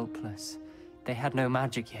were helpless. They had no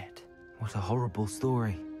magic yet. What a horrible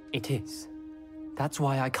story. It is. That's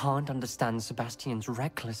why I can't understand Sebastian's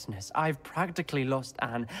recklessness. I've practically lost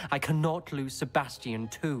Anne. I cannot lose Sebastian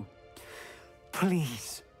too.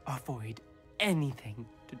 Please avoid anything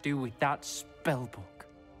to do with that spellbook.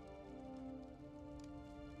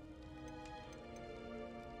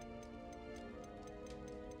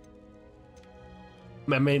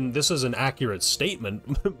 I mean, this is an accurate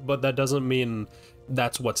statement, but that doesn't mean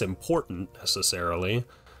that's what's important, necessarily.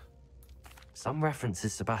 Some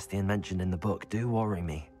references Sebastian mentioned in the book do worry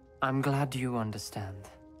me. I'm glad you understand.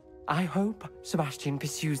 I hope Sebastian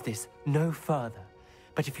pursues this no further,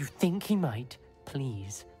 but if you think he might,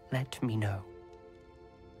 please let me know.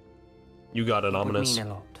 You got it, Ominous. It would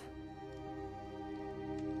mean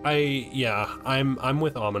a lot. I'm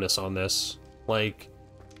with Ominous on this. Like,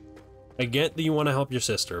 I get that you want to help your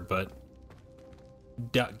sister, but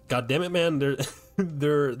God damn it, man,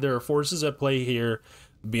 there are forces at play here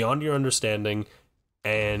beyond your understanding,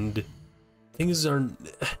 and things are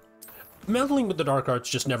meddling with the dark arts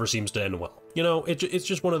just never seems to end well. You know, it's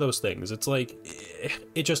just one of those things. It's like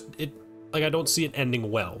like I don't see it ending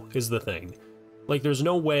well is the thing. Like, there's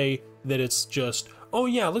no way that it's just, oh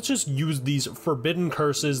yeah, let's just use these forbidden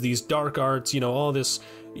curses, these dark arts, you know, all this,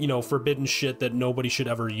 you know, forbidden shit that nobody should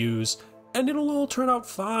ever use, and it'll all turn out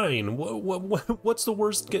fine. What's the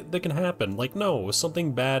worst that can happen? Like, no,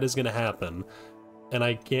 something bad is gonna happen, and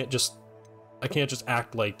I can't just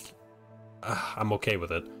act like I'm okay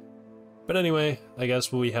with it. But anyway, I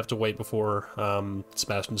guess we have to wait before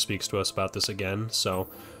Sebastian speaks to us about this again, so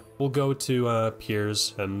we'll go to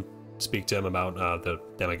Piers and speak to him about the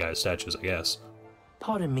demiguise statues, I guess.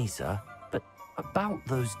 Pardon me, sir, but about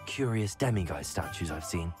those curious demiguise statues I've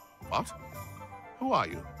seen. What? Who are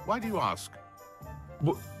you? Why do you ask?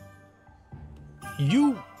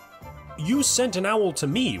 You sent an owl to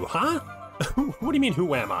me, huh? What do you mean,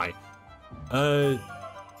 who am I?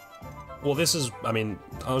 Well, this is, I mean,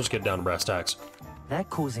 I'll just get down to brass tacks. They're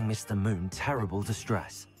causing Mr. Moon terrible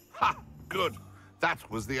distress. Ha! Good. That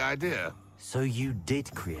was the idea. So you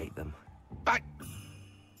did create them?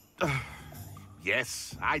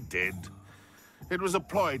 Yes, I did. It was a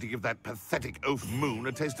ploy to give that pathetic oaf Moon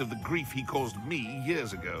a taste of the grief he caused me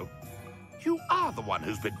years ago. You are the one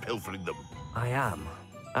who's been pilfering them. I am,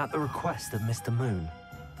 at the request of Mr. Moon.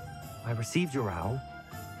 I received your owl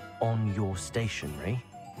on your stationery.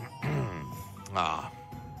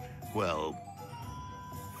 Well,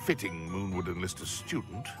 fitting Moon would enlist a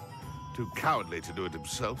student. Too cowardly to do it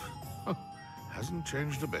himself. Hasn't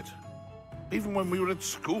changed a bit. Even when we were at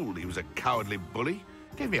school, he was a cowardly bully.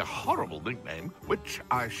 Gave me a horrible nickname, which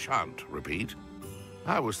I shan't repeat.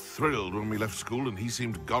 I was thrilled when we left school and he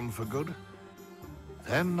seemed gone for good.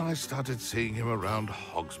 Then I started seeing him around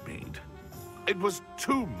Hogsmeade. It was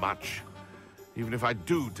too much. Even if I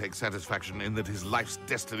do take satisfaction in that his life's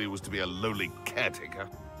destiny was to be a lowly caretaker.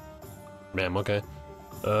 Ma'am, okay.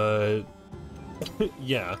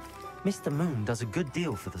 Yeah. Mr. Moon does a good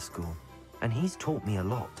deal for the school, and he's taught me a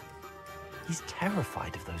lot. He's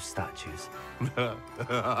terrified of those statues.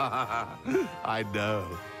 I know.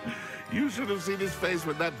 You should have seen his face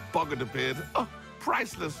when that boggart appeared. Oh,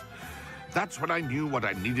 priceless. That's when I knew what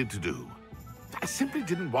I needed to do. I simply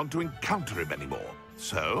didn't want to encounter him anymore.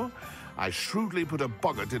 So, I shrewdly put a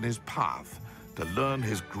boggart in his path to learn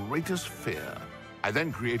his greatest fear. I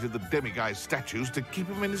then created the demiguise statues to keep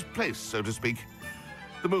him in his place, so to speak.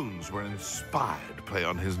 The Moons were an inspired play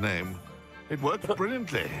on his name. It worked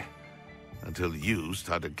brilliantly. Until you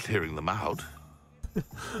started clearing them out.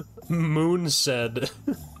 Moon said...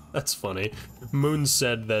 That's funny. Moon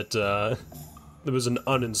said that, it was an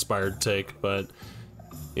uninspired take, but...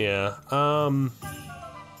 Yeah, I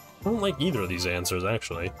don't like either of these answers,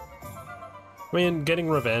 actually. I mean, getting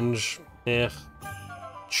revenge,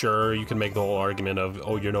 sure, you can make the whole argument of,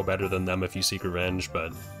 oh, you're no better than them if you seek revenge,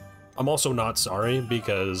 but I'm also not sorry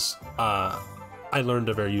because, I learned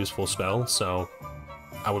a very useful spell, so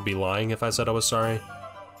I would be lying if I said I was sorry.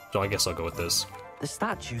 So I guess I'll go with this. The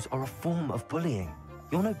statues are a form of bullying.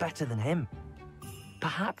 You're no better than him.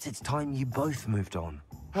 Perhaps it's time you both moved on.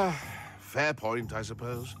 Fair point, I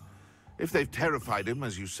suppose. If they've terrified him,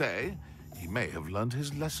 as you say, he may have learned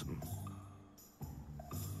his lesson.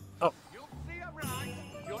 Oh.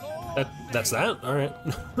 That's that? Alright.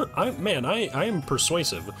 I am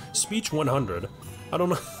persuasive. Speech 100. I don't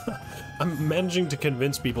know. I'm managing to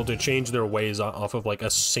convince people to change their ways off of, like, a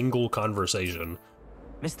single conversation.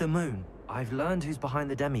 Mr. Moon, I've learned who's behind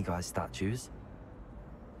the demiguise statues.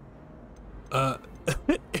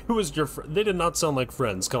 It was your they did not sound like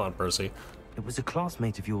friends. Come on, Percy. It was a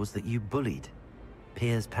classmate of yours that you bullied,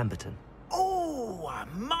 Piers Pemberton. Oh, I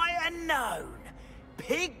might have known.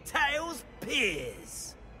 Pigtails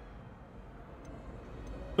Piers.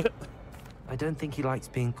 I don't think he likes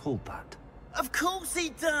being called that. Of course he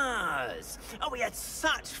does. Oh, he had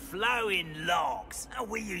such flowing locks, and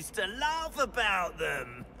we used to laugh about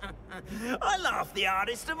them. I laughed the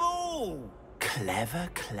hardest of all. Clever,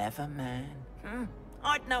 clever man.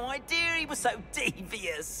 I'd no idea he was so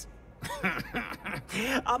devious.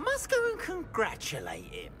 I must go and congratulate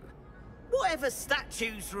him. Whatever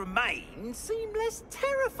statues remain seem less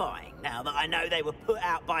terrifying now that I know they were put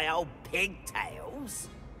out by old pigtails.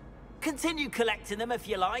 Continue collecting them if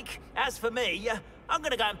you like. As for me, I'm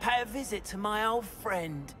gonna go and pay a visit to my old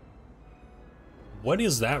friend. What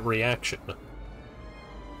is that reaction?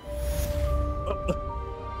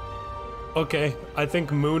 Okay, I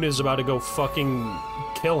think Moon is about to go fucking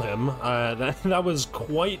kill him. That was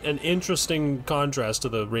quite an interesting contrast to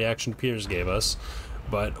the reaction Piers gave us,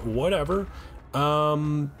 but whatever.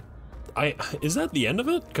 Is that the end of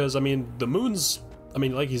it? Because, I mean, the Moons, I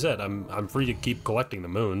mean, like you said, I'm free to keep collecting the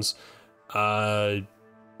Moons.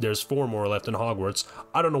 There's 4 more left in Hogwarts.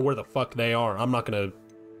 I don't know where the fuck they are. I'm not gonna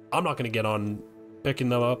get on picking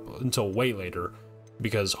them up until way later.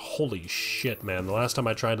 Because, holy shit, man, the last time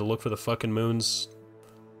I tried to look for the fucking Moons...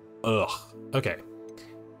 Ugh. Okay.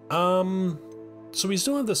 So we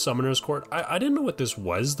still have the Summoner's Court. I didn't know what this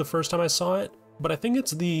was the first time I saw it, but I think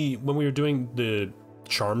it's when we were doing the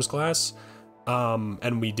Charms class,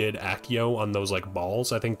 and we did Accio on those, like,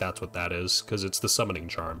 balls. I think that's what that is, because it's the Summoning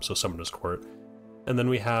Charm, so Summoner's Court. And then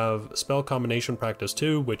we have Spell Combination Practice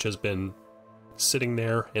 2, which has been sitting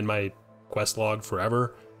there in my quest log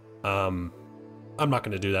forever. I'm not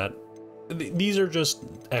going to do that. These are just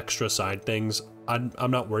extra side things.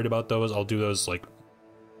 I'm not worried about those. I'll do those, like,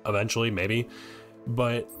 eventually, maybe.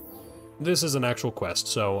 But this is an actual quest,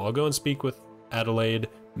 so I'll go and speak with Adelaide.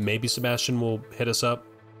 Maybe Sebastian will hit us up.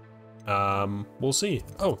 We'll see.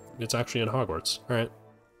 Oh, it's actually in Hogwarts. All right.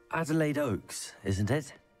 Adelaide Oaks, isn't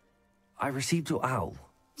it? I received your owl.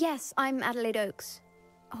 Yes, I'm Adelaide Oaks.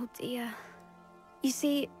 Oh dear. You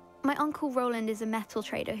see, my Uncle Roland is a metal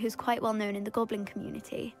trader who's quite well known in the goblin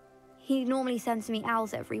community. He normally sends me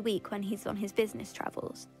owls every week when he's on his business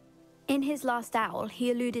travels. In his last owl,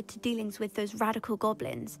 he alluded to dealings with those radical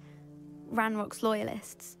goblins, Ranrock's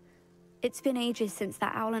loyalists. It's been ages since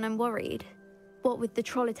that owl and I'm worried. What with the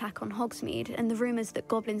troll attack on Hogsmeade and the rumors that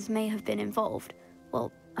goblins may have been involved,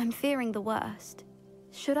 well, I'm fearing the worst.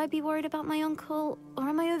 Should I be worried about my uncle, or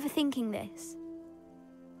am I overthinking this?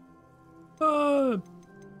 I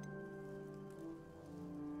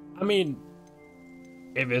mean,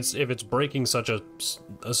 if it's breaking such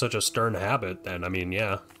a stern habit, then I mean,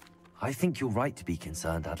 yeah. I think you're right to be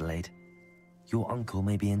concerned, Adelaide. Your uncle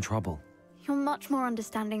may be in trouble. You're much more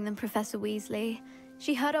understanding than Professor Weasley.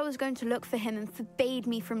 She heard I was going to look for him and forbade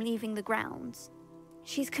me from leaving the grounds.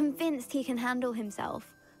 She's convinced he can handle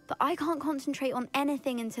himself, but I can't concentrate on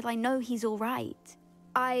anything until I know he's all right.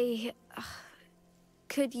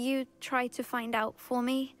 Could you try to find out for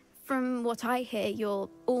me? From what I hear, you're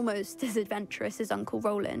almost as adventurous as Uncle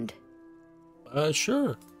Roland.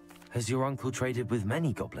 Sure. Has your uncle traded with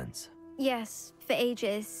many goblins? Yes, for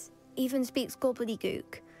ages. Even speaks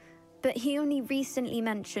gobbledygook. But he only recently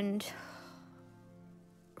mentioned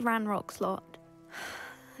Ranrock's lot,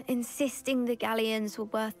 insisting the galleons were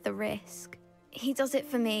worth the risk. He does it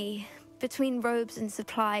for me. Between robes and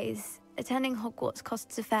supplies, attending Hogwarts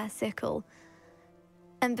costs a fair sickle.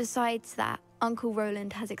 And besides that, Uncle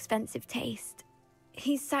Roland has expensive taste.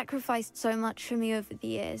 He's sacrificed so much for me over the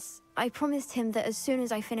years. I promised him that as soon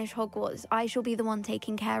as I finish Hogwarts, I shall be the one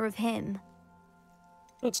taking care of him.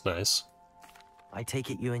 That's nice. I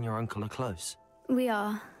take it you and your uncle are close. We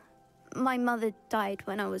are. My mother died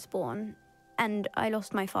when I was born, and I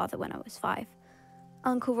lost my father when I was 5.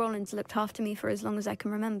 Uncle Roland's looked after me for as long as I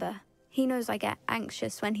can remember. He knows I get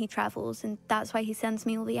anxious when he travels, and that's why he sends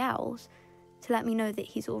me all the owls, to let me know that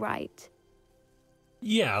he's all right.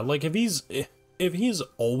 Yeah, like if he's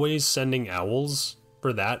always sending owls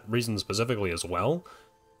for that reason specifically as well,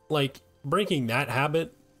 like breaking that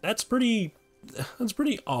habit, that's pretty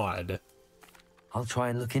odd. I'll try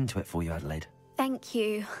and look into it for you, Adelaide. Thank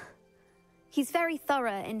you. He's very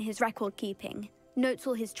thorough in his record keeping, notes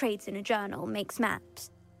all his trades in a journal, makes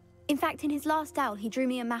maps. In fact, in his last owl, he drew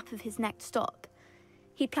me a map of his next stop.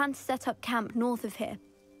 He planned to set up camp north of here.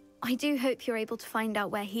 I do hope you're able to find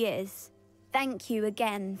out where he is. Thank you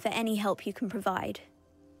again for any help you can provide.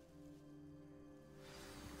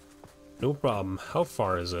 No problem. How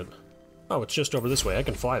far is it? Oh, it's just over this way. I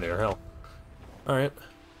can fly there, hell. Alright.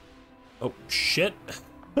 Oh, shit.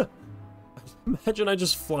 Imagine I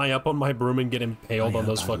just fly up on my broom and get impaled on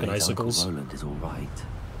those fucking icicles. Uncle Roland is all right.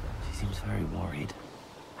 She seems very worried.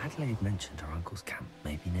 Adelaide mentioned her uncle's camp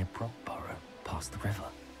may be near Brockborough, past the river.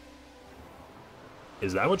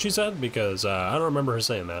 Is that what she said? Because I don't remember her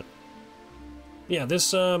saying that. Yeah,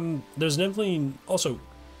 this there's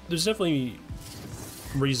definitely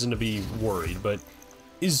reason to be worried, but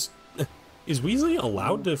is Weasley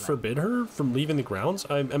allowed to forbid her from leaving the grounds?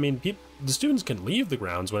 I mean, the students can leave the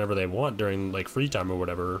grounds whenever they want during like free time or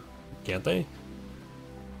whatever, can't they?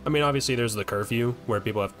 I mean, obviously there's the curfew where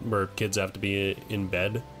kids have to be in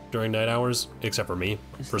bed during night hours, except for me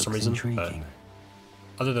for some reason. But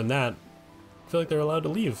other than that, I feel like they're allowed to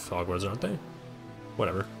leave Hogwarts, aren't they?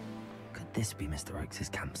 Whatever. Could this be Mr. Oakes'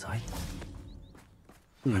 campsite?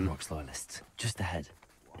 Ranrock's loyalists, just ahead.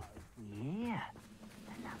 Yeah.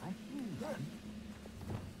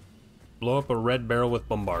 Blow up a red barrel with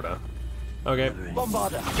Bombarda. Okay.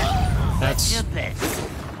 Bombarda! That's Your best.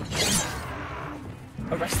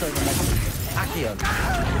 Arrest those Accio.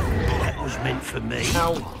 That was meant for me.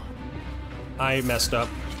 Ow. I messed up.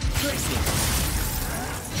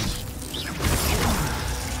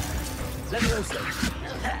 Levioso.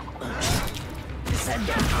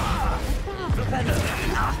 Descendo. Propello.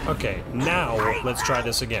 Okay, now let's try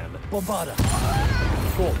this again. Bombarda.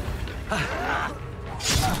 Cool.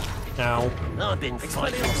 Ow. I've been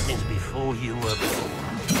fighting since before you were born.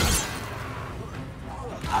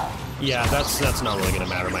 Yeah, that's not really gonna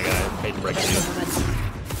matter, my guy. I hate to break it to you.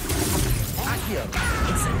 Accio.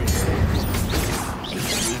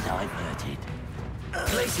 Easily diverted.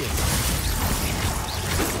 Glacius.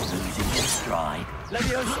 Losing your stride.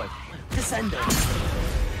 Levioso. Descendo.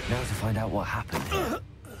 Now to find out what happened here.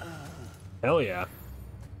 Hell yeah.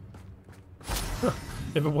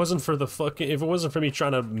 If it wasn't for me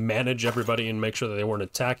trying to manage everybody and make sure that they weren't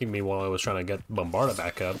attacking me while I was trying to get Bombarda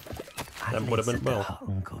back up, that would have been well. Her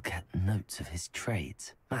uncle kept notes of his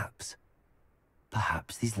trades, maps.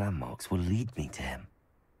 Perhaps these landmarks will lead me to him.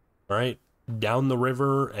 Right, down the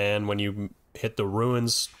river, and when you hit the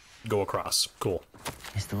ruins, go across. Cool.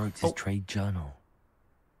 Mr. Oakes' trade journal.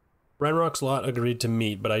 Ranrock's lot agreed to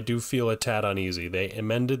meet, but I do feel a tad uneasy. They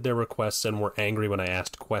amended their requests and were angry when I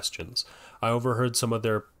asked questions. I overheard some of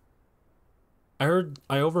their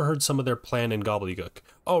plan in gobbledygook.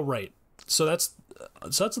 Oh, right. So that's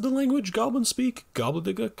the language goblins speak?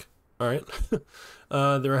 Gobbledygook? Alright.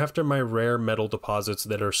 They're after my rare metal deposits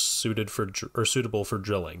that are suitable for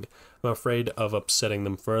drilling. I'm afraid of upsetting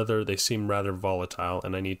them further. They seem rather volatile,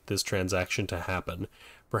 and I need this transaction to happen.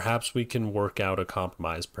 Perhaps we can work out a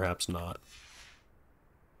compromise, perhaps not.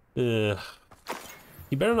 He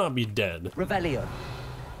better not be dead. Revelio.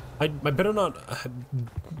 I better not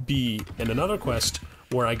be in another quest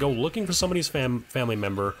where I go looking for somebody's family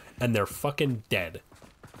member and they're fucking dead.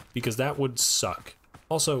 Because that would suck.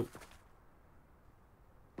 Also,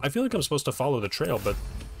 I feel like I'm supposed to follow the trail, but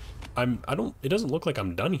it doesn't look like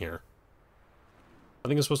I'm done here. I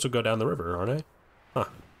think I'm supposed to go down the river, aren't I? Huh.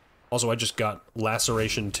 Also, I just got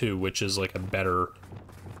Laceration 2, which is like a better,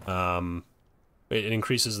 it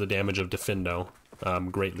increases the damage of Defindo,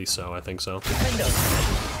 greatly so, I think so.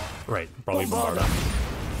 Defindo. Right, probably Bombarda.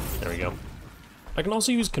 There we go. I can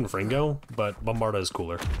also use Confringo, but Bombarda is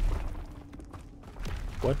cooler.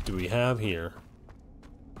 What do we have here?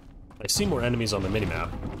 I see more enemies on the minimap,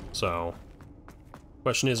 so...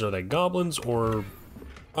 Question is, are they goblins or...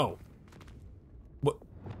 Oh. What?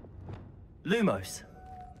 Lumos.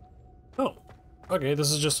 Oh. Okay,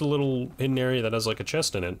 this is just a little hidden area that has like a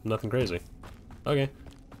chest in it. Nothing crazy. Okay.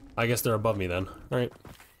 I guess they're above me then. Alright.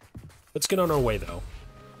 Let's get on our way, though.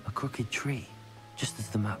 A crooked tree, just as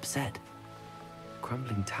the map said.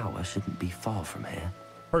 Crumbling tower shouldn't be far from here.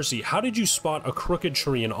 Percy, how did you spot a crooked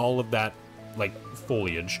tree in all of that, like,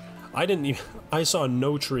 foliage? I saw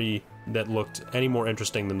no tree that looked any more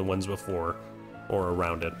interesting than the ones before, or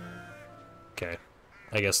around it. Okay.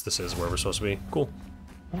 I guess this is where we're supposed to be. Cool.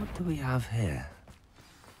 What do we have here?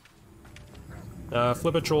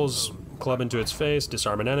 Flip a troll's club into its face,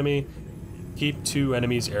 disarm an enemy, keep 2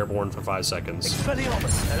 enemies airborne for 5 seconds.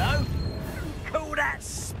 Expelliarmus, hello? Call that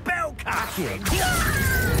spellcasting.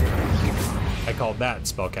 I called that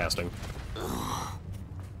spellcasting.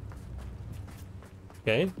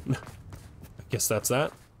 Okay. I guess that's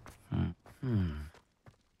that.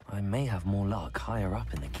 I may have more luck higher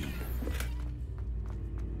up in the keep.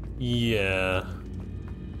 Yeah.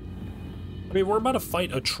 I mean, we're about to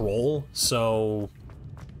fight a troll, so...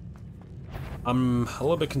 I'm a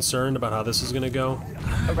little bit concerned about how this is gonna go.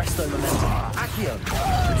 Arresto momentum. Accio.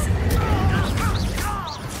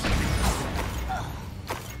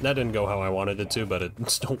 That didn't go how I wanted it to, but it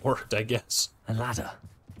still worked, I guess. A ladder.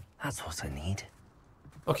 That's what I need.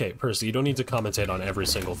 Okay, Percy, you don't need to commentate on every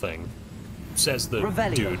single thing. Says the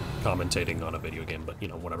Revelio. dude commentating on a video game, but, you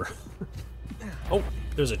know, whatever. Oh,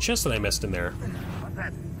 there's a chest that I missed in there.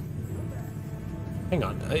 Hang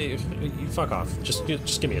on. Hey, fuck off. Just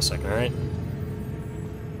give me a second, alright?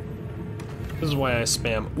 This is why I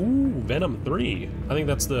spam... Ooh, Venom 3. I think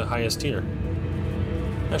that's the highest tier.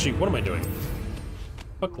 Actually, what am I doing?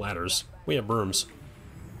 Fuck ladders. We have brooms.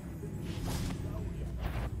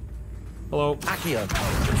 Hello. Accio.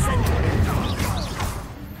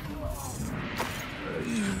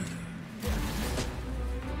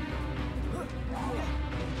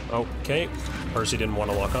 Okay. Percy didn't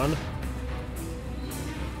want to lock on.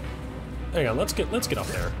 Hang on, let's get up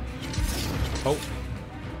there. Oh.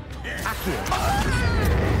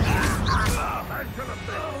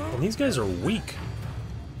 And these guys are weak.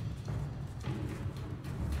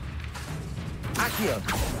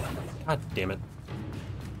 God damn it.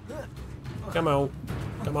 Come on.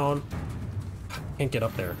 Come on. Can't get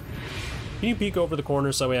up there. Can you peek over the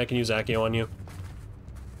corner so that way I can use Accio on you?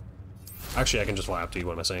 Actually, I can just fly up to you.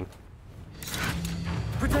 What am I saying?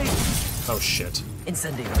 Oh, shit.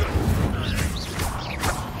 Incendio.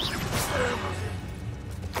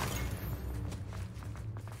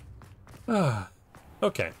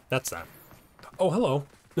 Okay, that's that. Oh, hello.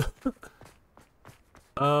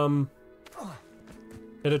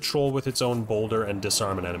 Hit a troll with its own boulder and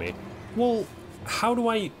disarm an enemy. Well, how do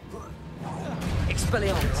I...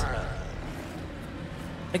 Expelliarmus.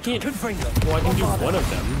 I can't... Well, I can do one of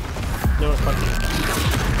them. No, fuck me.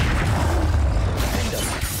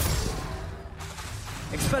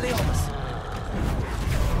 Expelliarmus.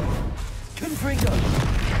 Confringo.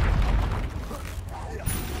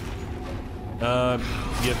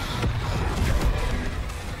 Yep.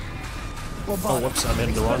 Oh, whoops, I'm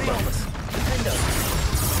in the wrong button.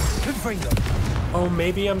 Oh,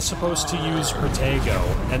 maybe I'm supposed to use Protego,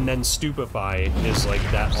 and then Stupefy is like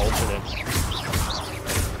that alternate.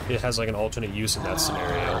 It has like an alternate use in that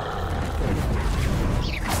scenario.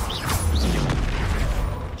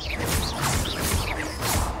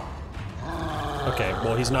 Okay,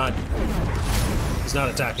 well, he's not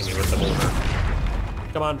attacking me with the boulder.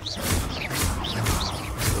 Come on.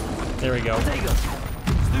 There we go.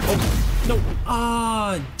 Oh, no.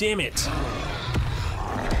 Ah, damn it.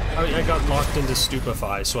 I got locked into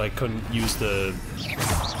Stupefy, so I couldn't use the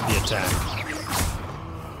attack.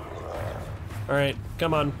 Alright,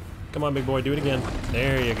 come on. Come on, big boy, do it again.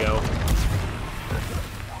 There you go.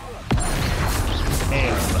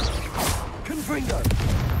 And... Confringo.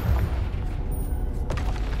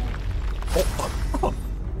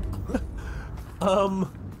 Oh,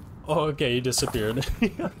 okay, he disappeared.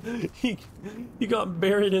 he got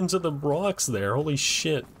buried into the blocks there. Holy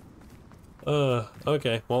shit.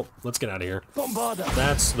 Okay, well, let's get out of here. Bombarda.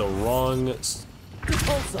 That's the wrong...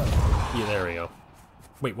 Yeah, there we go.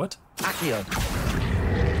 Wait, what? Accio.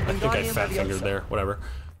 I think I fat-fingered there. Whatever.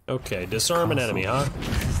 Okay, disarm an enemy, huh?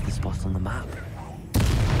 This is the spot on the map.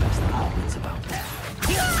 What's the Hogwarts about?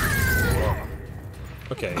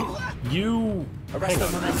 Okay, you... Hang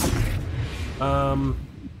on.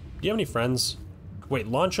 Do you have any friends? Wait,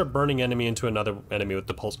 launch a burning enemy into another enemy with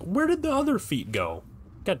the pulse. Where did the other feet go?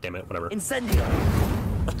 God damn it, whatever. Incendio.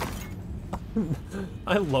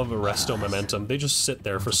 I love Arresto Momentum. They just sit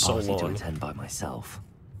there for so long. To attend by myself.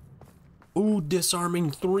 Ooh,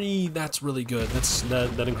 disarming 3. That's really good.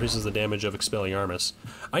 That increases the damage of Expelliarmus.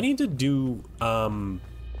 I need to do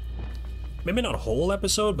maybe not a whole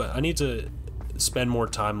episode, but I need to spend more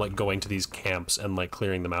time like going to these camps and like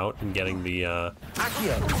clearing them out and getting the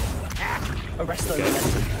Accio. Arresto.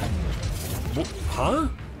 Okay. Huh?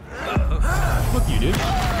 Look, you dude.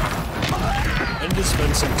 I need to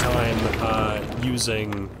spend some time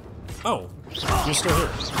using... Oh, you're still here.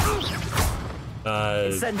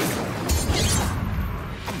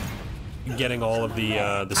 Getting all of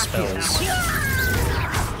the spells.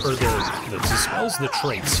 Or the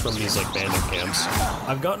traits from these like bandit camps.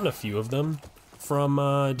 I've gotten a few of them from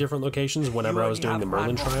different locations whenever I was doing the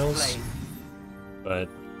Merlin trials. But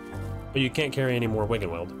you can't carry any more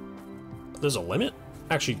Wiggenweld. There's a limit?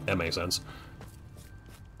 Actually, that makes sense.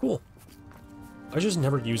 Cool. I just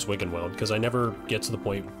never use Wiggenweld because I never get to the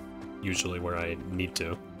point usually where I need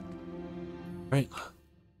to. Right.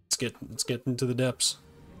 Let's get into the depths.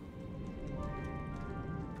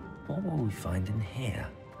 What will we find in here?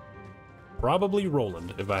 Probably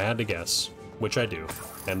Roland, if I had to guess, which I do,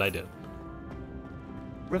 and I did.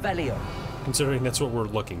 Revelio. Considering that's what we're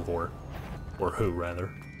looking for, or who rather.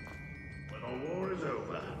 When the war is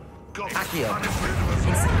over, Accio.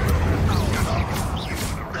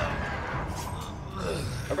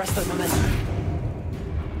 Arresto Momentum.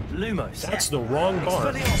 Lumos. That's the wrong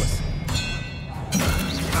bar.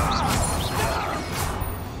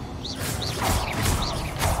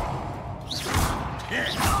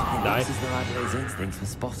 Die. This is the Adler's instincts were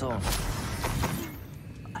spot on.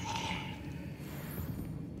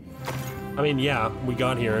 I mean, yeah, we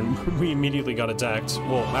got here and we immediately got attacked.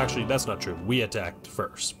 Well, actually, that's not true. We attacked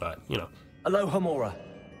first, but, you know. Aloha Mora.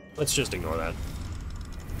 Let's just ignore that.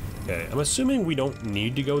 Okay, I'm assuming we don't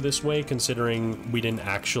need to go this way, considering we didn't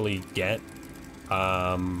actually get,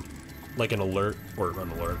 like an alert, or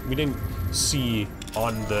an alert. We didn't see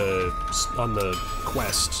on the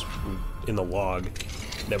quest in the log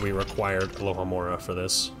that we required Alohomora for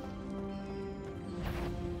this.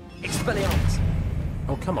 Expelliarmus.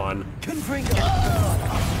 Oh, come on. Confringo.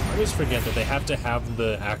 I always forget that they have to have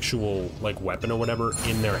the actual, like, weapon or whatever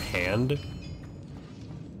in their hand.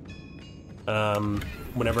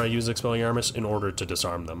 Whenever I use Expelliarmus in order to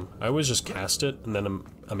disarm them. I always just cast it, and then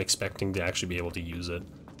I'm expecting to actually be able to use it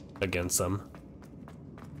against them.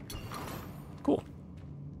 Cool.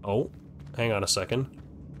 Oh, hang on a second.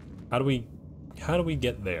 How do we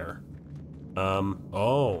get there?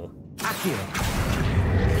 Oh. Accio.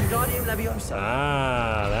 Wingardium Leviosa.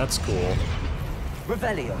 Ah, that's cool.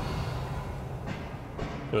 Revelio.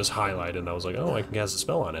 It was highlighted, and I was like, oh, I can cast a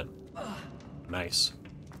spell on it. Nice.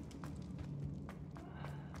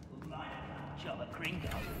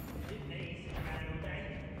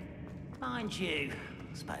 Mind you,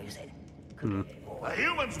 suppose it. the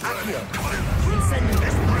humans were Incendio.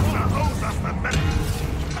 owes us the medicine.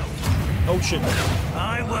 Oh shit.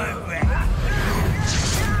 I won't rest.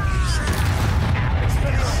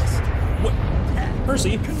 What?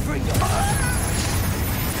 Percy?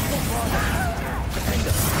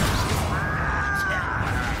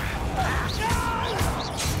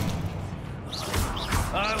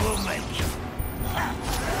 I will make you.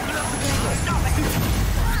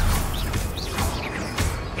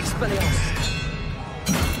 Expelliarmus.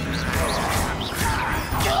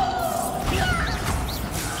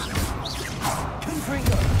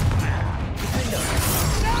 Confringo. Defendo.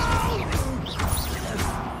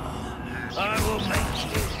 I will make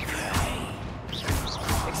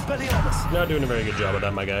Not doing a very good job of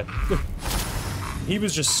that, my guy. He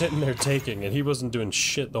was just sitting there taking it. He wasn't doing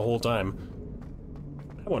shit the whole time.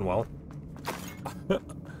 That went well.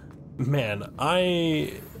 Man,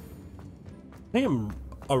 I am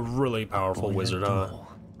a really powerful wizard, huh?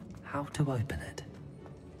 How to open it?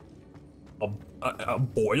 A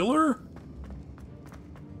boiler?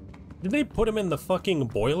 Did they put him in the fucking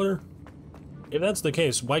boiler? If that's the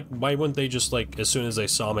case, why wouldn't they just, like, as soon as they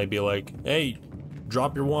saw me, be like, hey,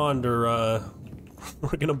 drop your wand or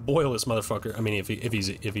we're gonna boil this motherfucker. I mean, if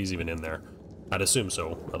he's even in there, I'd assume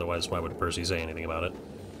so. Otherwise, why would Percy say anything about it?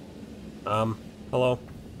 Hello.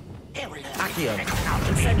 Accio.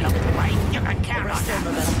 Incendio. Arresto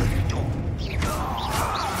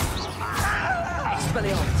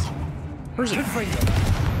Expelliarmus. Percy.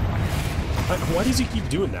 Why does he keep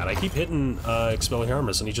doing that? I keep hitting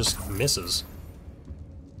Expelliarmus and he just misses.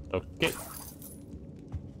 Okay.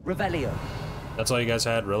 Revelio. That's all you guys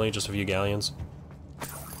had, really? Just a few galleons?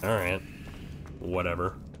 Alright.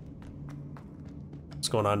 Whatever. What's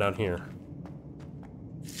going on down here?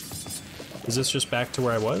 Is this just back to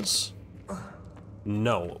where I was?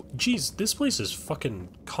 No. Jeez, this place is fucking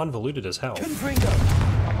convoluted as hell. Confringo.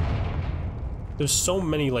 There's so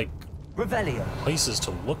many, like, Revelio. places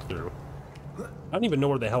to look through. I don't even know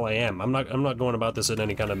where the hell I am. I'm not going about this in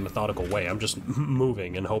any kind of methodical way. I'm just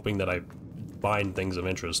moving and hoping that I find things of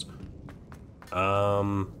interest.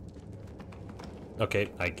 Okay,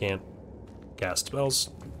 I can't cast spells.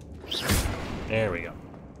 There we go.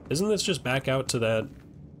 Isn't this just back out to that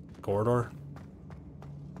corridor?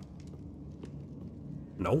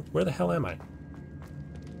 No? Where the hell am I?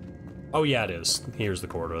 Oh yeah, it is. Here's the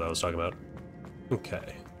corridor that I was talking about.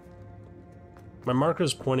 Okay. My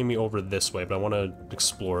marker's pointing me over this way, but I want to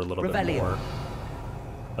explore a little bit more.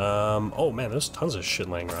 Oh man, there's tons of shit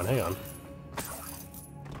laying around. Hang on.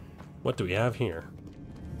 What do we have here?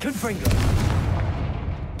 Confringo.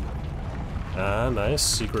 Ah, nice.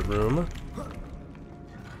 Secret room.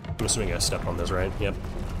 I'm assuming I stepped on this, right? Yep.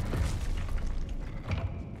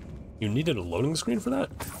 You needed a loading screen for that?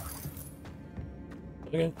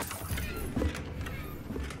 Okay.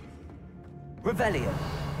 Revelio.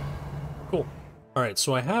 Cool. Alright,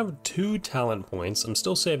 so I have 2 talent points. I'm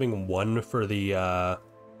still saving 1 for the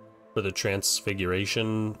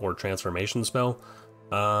transfiguration or transformation spell.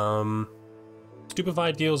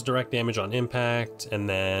 Stupefy deals direct damage on impact, and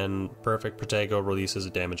then Perfect Protego releases a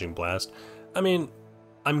damaging blast. I mean,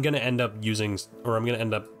 I'm gonna end up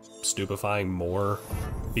stupefying more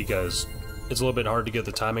because it's a little bit hard to get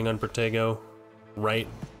the timing on Protego right.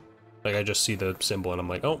 Like, I just see the symbol and I'm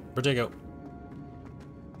like, oh, Protego.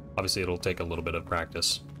 Obviously, it'll take a little bit of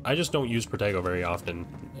practice. I just don't use Protego very often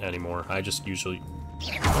anymore. I just usually...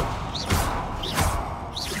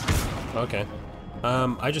 Okay.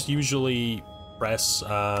 I just usually press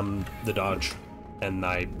the dodge, and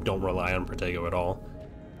I don't rely on Protego at all.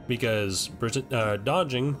 Because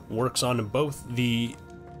dodging works on both the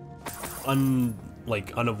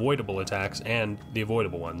unavoidable attacks and the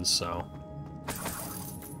avoidable ones, so...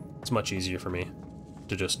 It's much easier for me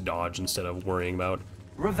to just dodge instead of worrying about...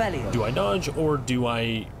 Revelio. Do I dodge or do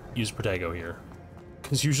I use Protego here?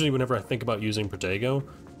 Because usually whenever I think about using Protego,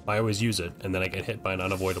 I always use it, and then I get hit by an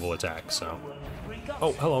unavoidable attack, so...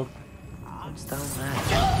 Oh, hello. What's down there?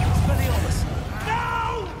 Expelliarmus.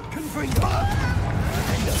 No! Confringo.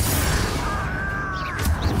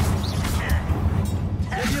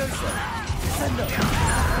 Leviosa. Sendo.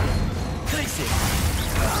 Glacier.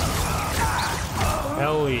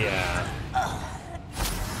 Hell yeah.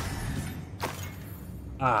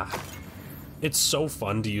 Ah. It's so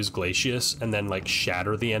fun to use Glacius and then, like,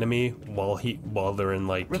 shatter the enemy while they're in,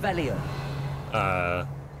 like... Revelio.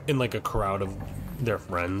 In, like, a crowd of their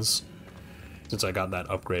friends. Since I got that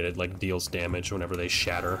upgraded, like, deals damage whenever they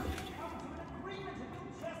shatter.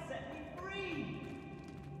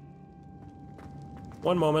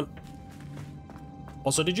 One moment.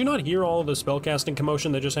 Also, did you not hear all of the spellcasting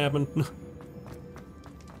commotion that just happened?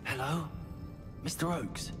 Hello? Mr.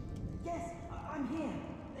 Oakes? Yes, I'm here.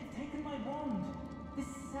 They've taken my wand. This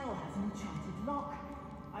cell has an enchanted lock.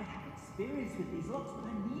 I have experience with these locks, but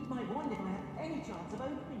I need my wand if I have any chance of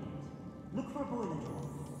opening it. Look for a boiler door.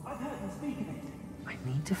 I've heard them speak of it. I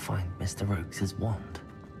need to find Mr. Oakes' wand.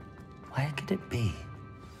 Where could it be?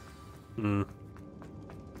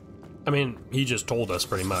 I mean, he just told us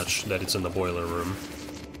pretty much that it's in the boiler room.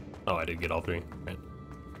 Oh, I did get all 3. Right.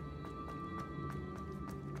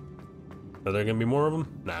 Are there gonna be more of them?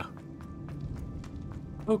 Nah.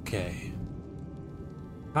 Okay.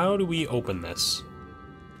 How do we open this?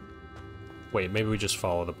 Wait, maybe we just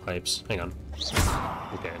follow the pipes. Hang on.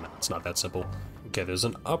 Okay, no, it's not that simple. Okay, there's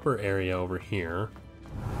an upper area over here.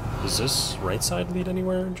 Does this right side lead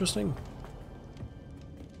anywhere interesting?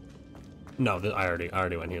 No, I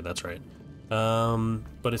already went here, that's right.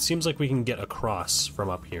 But it seems like we can get across from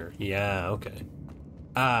up here. Yeah, okay.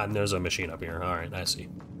 Ah, and there's a machine up here. Alright, I see.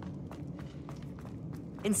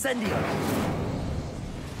 Incendio!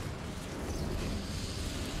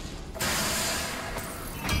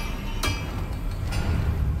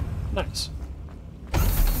 Nice.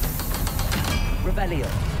 Revelio.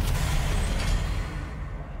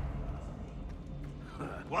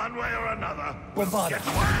 One way or another. Bombarda.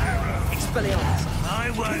 Expelliarmus. I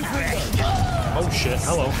won't rest. Oh shit,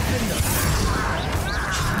 hello.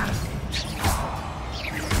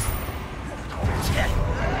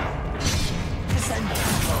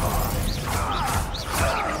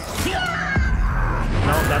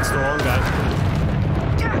 No, that's the wrong guy.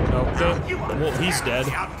 Okay, well, he's dead.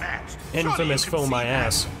 Infamous foe my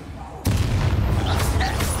ass.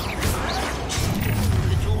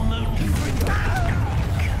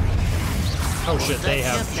 Oh shit, they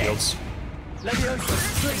have shields.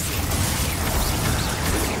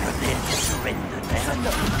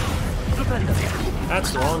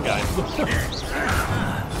 That's the wrong guy.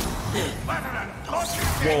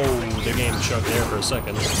 Whoa, the game shut there for a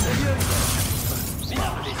second.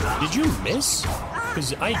 Did you miss?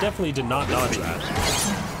 Because I definitely did not dodge that.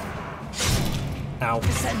 Ow.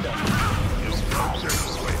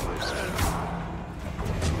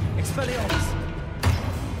 Expelliarmus.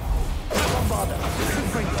 Bombarda.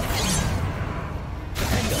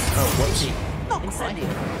 Oh, whoops. Incendio.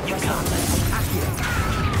 You can't let him.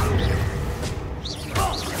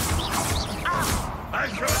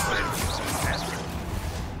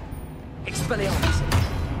 Expelliarmus.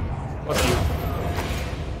 Fuck you.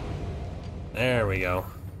 There we go.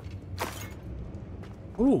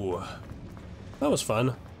 Ooh. That was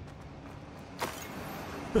fun.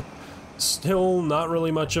 Still not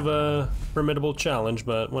really much of a formidable challenge,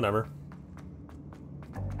 but whatever.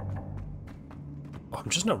 Oh, I'm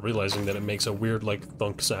just not realizing that it makes a weird, like,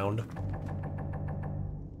 thunk sound.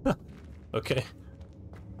 Okay.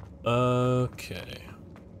 Okay.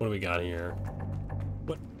 What do we got here?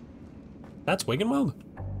 What? That's Wiggenweld?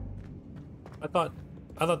 I thought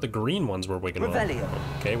the green ones were Wiggenweld. Revelio.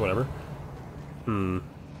 Okay, whatever. Okay,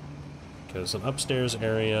 there's an upstairs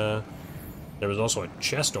area. There was also a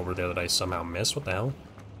chest over there that I somehow missed. What the hell?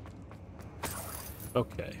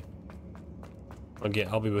 Okay.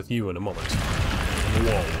 I'll be with you in a moment.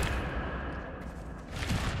 Whoa.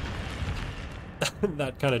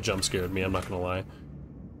 That kind of jump scared me, I'm not gonna lie.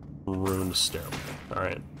 Ruined stairway.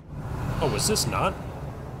 Alright. Oh, was this not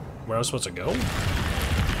where I was supposed to go?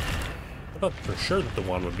 I thought for sure that the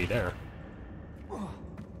wand would be there.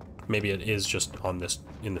 Maybe it is just on this,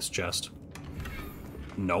 in this chest.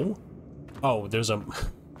 No? Oh, there's a...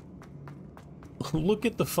 Look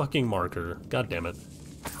at the fucking marker. God damn it.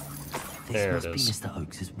 There it is. This must be Mr.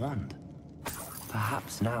 Oakes' wand.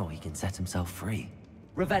 Perhaps now he can set himself free.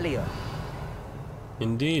 Revelio.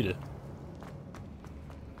 Indeed.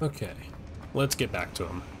 Okay. Let's get back to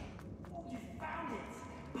him. You found it!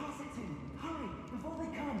 Pass it to me! Hurry! Before they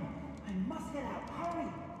come! I must get out! Hurry!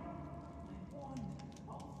 My wand!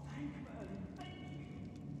 Oh, thank Merlin! Thank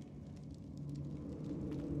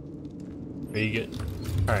you! There you get...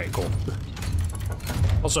 Alright, cool.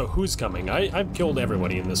 Also, who's coming? I've killed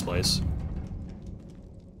everybody in this place.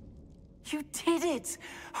 You did it!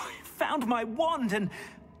 I found my wand and...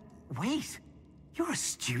 Wait! You're a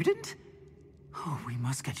student? Oh, we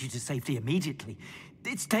must get you to safety immediately.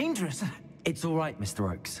 It's dangerous. It's all right,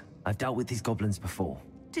 Mr. Oakes. I've dealt with these goblins before.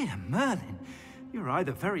 Dear Merlin, you're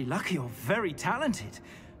either very lucky or very talented.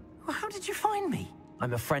 Well, how did you find me?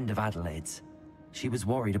 I'm a friend of Adelaide's. She was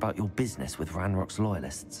worried about your business with Ranrock's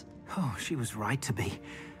loyalists. Oh, she was right to be.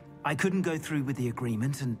 I couldn't go through with the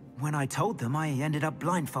agreement, and when I told them, I ended up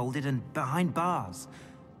blindfolded and behind bars.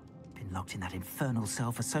 Been locked in that infernal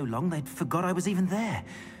cell for so long, they'd forgot I was even there.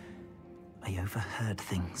 I overheard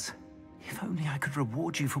things. If only I could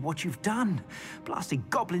reward you for what you've done. Blasted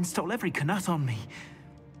goblins stole every canut on me.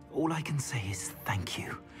 All I can say is thank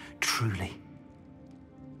you. Truly.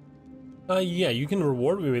 Yeah, you can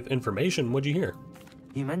reward me with information. What'd you hear?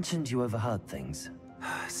 You mentioned you overheard things.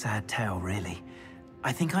 Sad tale, really.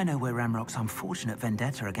 I think I know where Ranrock's unfortunate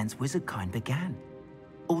vendetta against wizardkind began.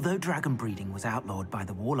 Although dragon breeding was outlawed by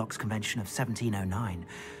the Warlocks Convention of 1709,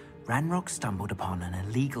 Ranrock stumbled upon an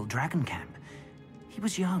illegal dragon camp. He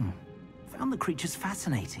was young, found the creatures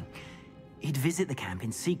fascinating. He'd visit the camp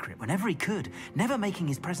in secret whenever he could, never making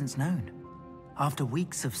his presence known. After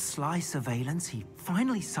weeks of sly surveillance, he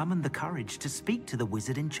finally summoned the courage to speak to the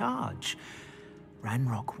wizard in charge.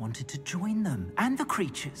 Ranrock wanted to join them, and the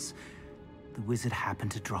creatures. The wizard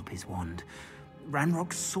happened to drop his wand.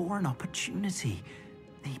 Ranrock saw an opportunity.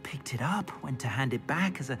 He picked it up, went to hand it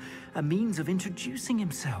back as a means of introducing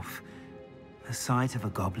himself. The sight of a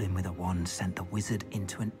goblin with a wand sent the wizard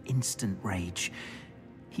into an instant rage.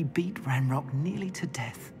 He beat Ranrock nearly to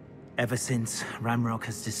death. Ever since, Ranrock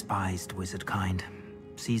has despised wizard kind,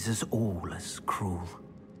 sees us all as cruel.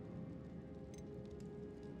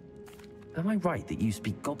 Am I right that you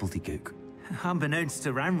speak gobbledygook? Unbeknownst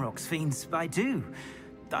to Ranrock's fiends, I do.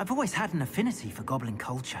 I've always had an affinity for goblin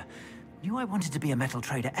culture. Knew I wanted to be a metal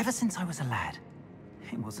trader ever since I was a lad.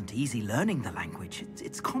 It wasn't easy learning the language.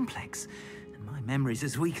 It's complex, and my memory's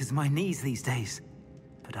as weak as my knees these days.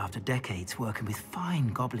 But after decades working with fine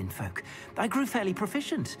goblin folk, I grew fairly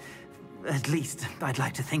proficient. At least, I'd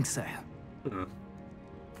like to think so.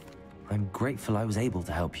 I'm grateful I was able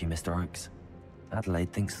to help you, Mr. Oakes.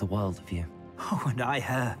 Adelaide thinks the world of you. Oh, and I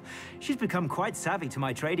her. She's become quite savvy to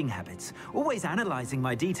my trading habits, always analyzing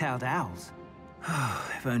my detailed owls.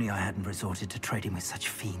 If only I hadn't resorted to trading with such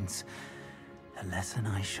fiends. A lesson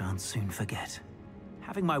I shan't soon forget.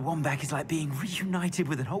 Having my wand back is like being reunited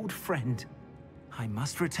with an old friend. I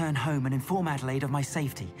must return home and inform Adelaide of my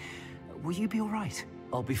safety. Will you be all right?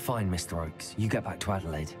 I'll be fine, Mr. Oakes. You get back to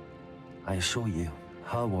Adelaide. I assure you,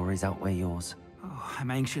 her worries outweigh yours. Oh,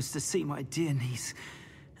 I'm anxious to see my dear niece.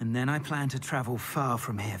 And then I plan to travel far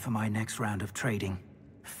from here for my next round of trading.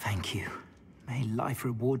 Thank you. May life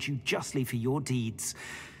reward you justly for your deeds.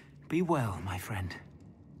 Be well, my friend.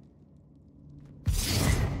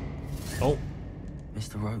 Oh.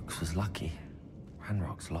 Mr. Oakes was lucky.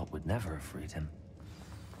 Ranrock's lot would never have freed him.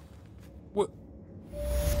 What?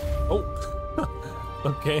 Oh.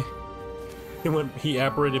 Okay. He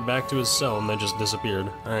apparated back to his cell and then just disappeared.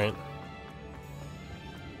 Alright.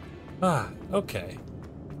 Ah, okay.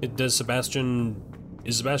 Is Sebastian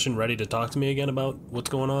ready to talk to me again about what's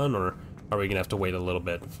going on, or are we gonna have to wait a little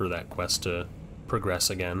bit for that quest to progress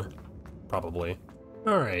again? Probably.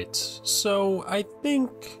 Alright, so I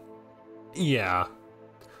think... yeah.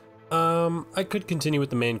 I could continue with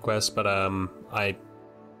the main quest, but I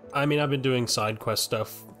mean, I've been doing side quest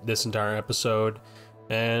stuff this entire episode,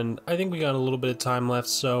 and I think we got a little bit of time left,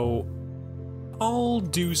 so I'll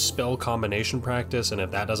do spell combination practice, and if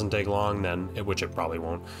that doesn't take long, then, which it probably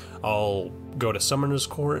won't, I'll go to Summoner's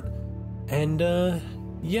Court, and,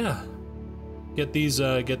 yeah, get these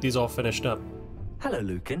all finished up. Hello,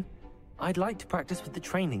 Lucan. I'd like to practice with the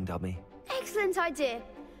training dummy. Excellent idea.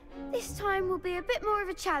 This time will be a bit more of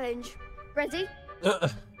a challenge. Ready?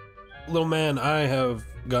 Little man, I have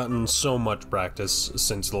gotten so much practice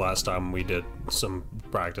since the last time we did some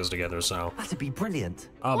practice together, so... That'd be brilliant.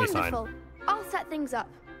 I'll be fine. Wonderful. I'll set things up.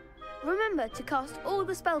 Remember to cast all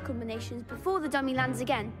the spell combinations before the dummy lands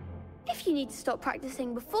again. If you need to stop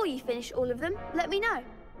practicing before you finish all of them, let me know.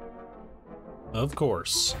 Of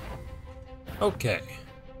course. Okay.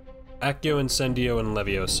 Accio, Incendio, and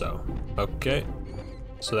Levioso. Okay.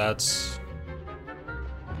 So that's...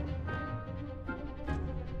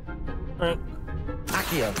 alright.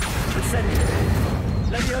 Accio, Incendio,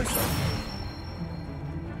 Levioso.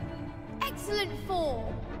 Excellent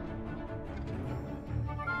form.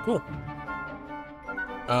 Cool.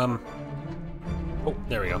 Oh,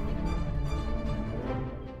 there we go.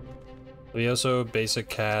 Levioso, basic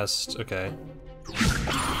cast, okay.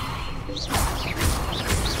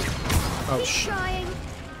 Oh, shit.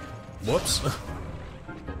 Whoops.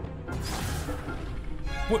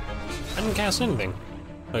 What? I didn't cast anything.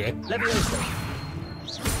 Okay. Levioso.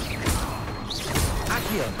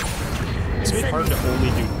 Accio. It's a bit hard to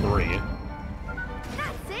only do 3.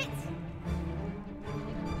 That's it.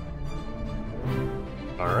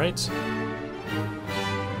 Alright.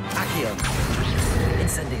 Accio.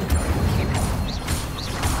 Incendio.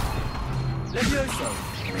 Levioso.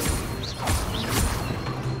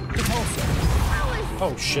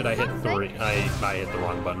 Oh shit, I hit 3. I hit the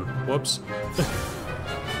wrong button. Whoops.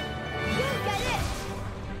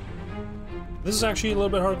 This is actually a little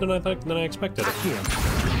bit harder than I expected.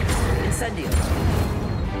 Incendio.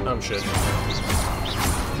 Oh shit.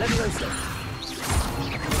 Levioso.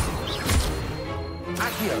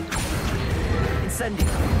 Accio. Incendio.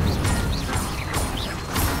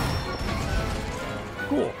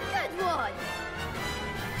 Cool. Good one.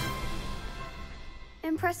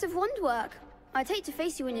 Impressive wand work. I'd hate to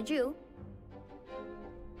face you in a duel.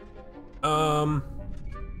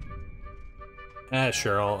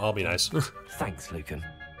 Sure, I'll be nice. Thanks, Lucan.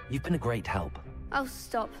 You've been a great help. Oh,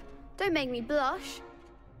 stop. Don't make me blush.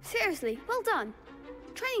 Seriously, well done.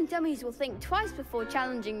 Training dummies will think twice before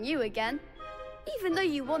challenging you again. Even though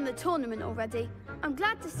you won the tournament already, I'm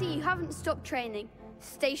glad to see you haven't stopped training.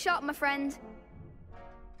 Stay sharp, my friend.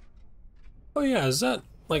 Oh yeah, is that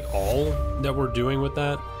like all that we're doing with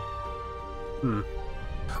that?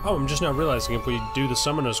 Oh, I'm just now realizing if we do the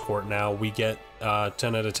Summoner's Court now, we get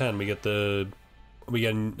 10 out of 10. We get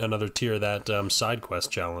another tier of that side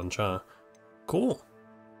quest challenge, huh? Cool.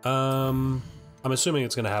 I'm assuming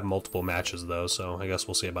it's gonna have multiple matches though, so I guess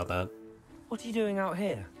we'll see about that. What are you doing out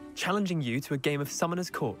here? Challenging you to a game of Summoner's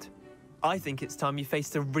Court. I think it's time you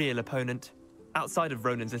faced a real opponent, outside of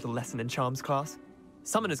Ronan's little lesson in charms class.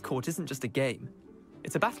 Summoner's Court isn't just a game.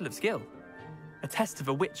 It's a battle of skill. A test of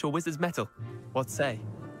a witch or wizard's mettle. What say?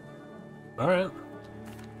 Alright.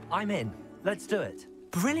 I'm in. Let's do it.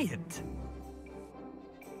 Brilliant!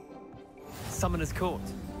 Summoner's Court.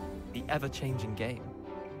 The ever-changing game.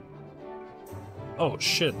 Oh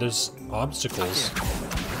shit, there's obstacles.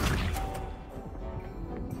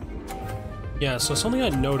 Yeah, so something I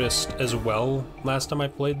noticed as well last time I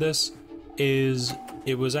played this is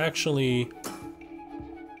it was actually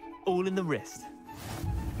all in the wrist.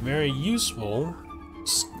 Very useful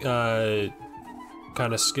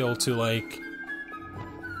kind of skill to like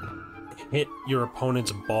hit your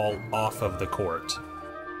opponent's ball off of the court.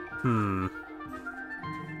 I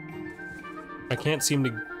can't seem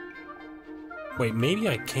to... Wait, maybe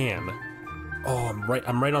I can. Oh, I'm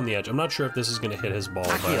right on the edge. I'm not sure if this is gonna hit his ball,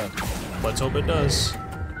 but let's hope it does.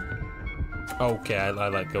 Okay, I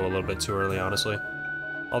let go a little bit too early, honestly.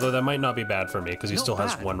 Although that might not be bad for me, because he still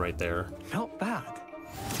has one right there. Not bad.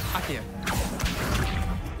 Akio.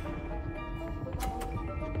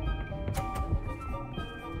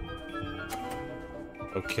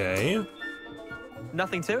 Okay.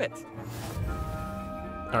 Nothing to it.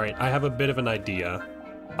 Alright, I have a bit of an idea.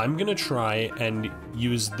 I'm gonna try and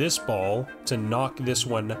use this ball to knock this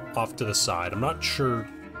one off to the side. I'm not sure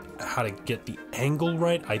how to get the angle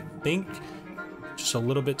right. I think just a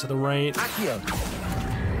little bit to the right. Akio.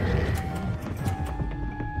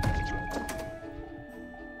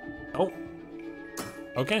 Oh.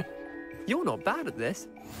 Okay. You're not bad at this.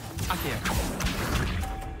 Akio.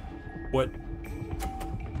 What?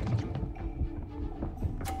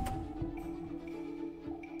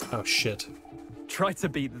 Oh shit. Try to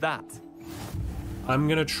beat that. I'm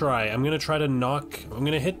gonna try to knock, I'm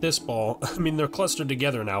gonna hit this ball. I mean, they're clustered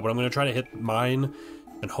together now, but I'm gonna try to hit mine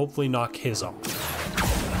and hopefully knock his off.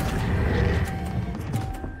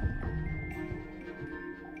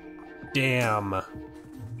 Damn.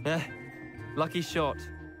 Lucky shot.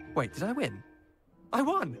 Wait, did I win? I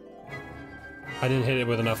won! I didn't hit it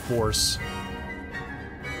with enough force.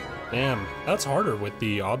 Damn, that's harder with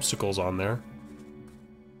the obstacles on there.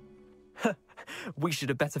 We should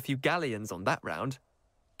have bet a few galleons on that round.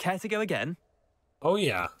 Care to go again? Oh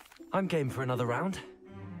yeah. I'm game for another round.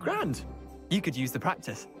 Grand. You could use the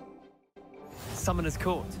practice. Summoner's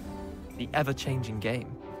Court. The ever-changing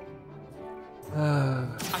game.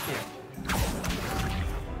 Akio.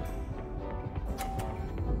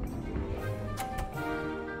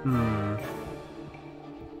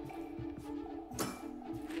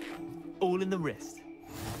 All in the wrist.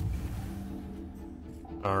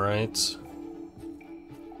 All right.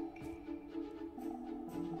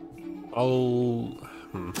 Akio.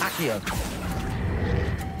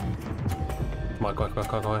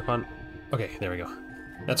 Come on. Okay, there we go.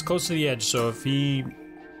 That's close to the edge, so if he...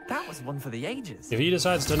 That was one for the ages. If he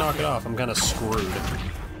decides to knock it off, I'm kind of screwed.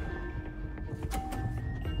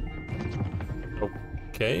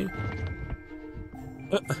 Okay.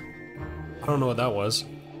 I don't know what that was.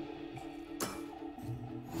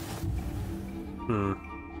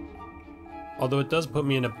 Although it does put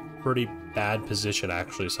me in a pretty bad position,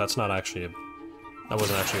 actually, so that's not actually that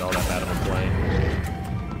wasn't actually all that bad of a play.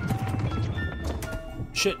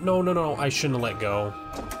 Shit, no, I shouldn't have let go.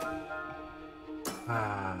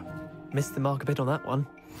 Missed the mark a bit on that one.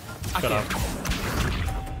 Shut up.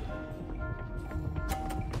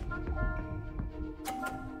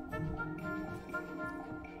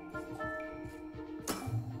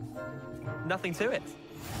 Nothing to it.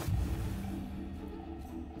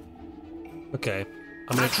 Okay,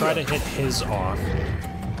 I'm gonna try to hit his off.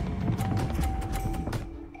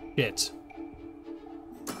 Shit.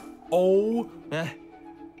 Oh.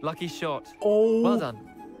 Lucky shot. Oh. Well done.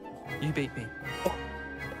 You beat me.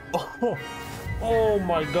 Oh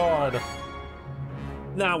my god.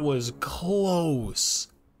 That was close.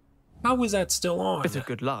 How was that still on? Bit of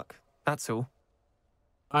good luck, that's all.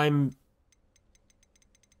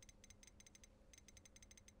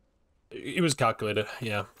 It was calculated,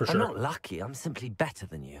 yeah, for sure. I'm not lucky, I'm simply better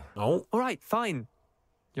than you. Oh. All right, fine.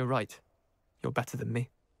 You're right. You're better than me.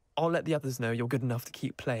 I'll let the others know you're good enough to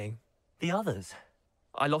keep playing. The others?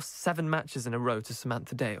 I lost 7 matches in a row to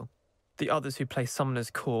Samantha Dale. The others who play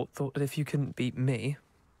Summoner's Court thought that if you couldn't beat me,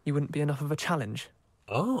 you wouldn't be enough of a challenge.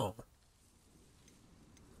 Oh.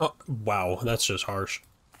 Oh, wow, that's just harsh.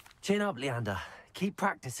 Chin up, Leander. Keep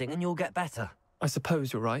practicing and you'll get better. I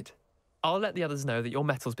suppose you're right. I'll let the others know that your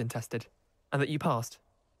metal's been tested, and that you passed.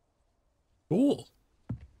 Cool.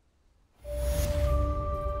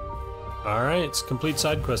 Alright, it's complete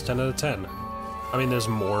side quest, 10 out of 10. I mean, there's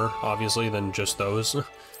more, obviously, than just those.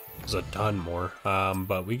 There's a ton more.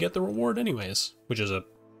 But we get the reward anyways, which is a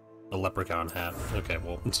leprechaun hat. Okay,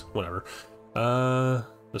 well, whatever.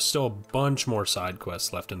 There's still a bunch more side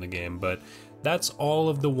quests left in the game, but that's all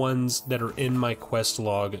of the ones that are in my quest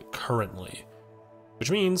log currently.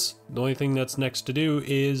 Which means the only thing that's next to do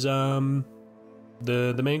is the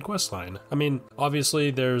main quest line. I mean,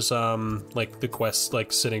 obviously there's like the quests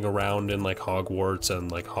like sitting around in like Hogwarts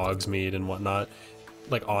and like Hogsmeade and whatnot,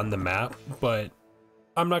 like on the map, but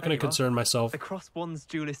I'm not going to concern myself. The Crosswands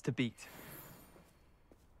duelist to beat.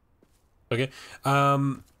 Okay,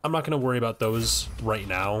 I'm not going to worry about those right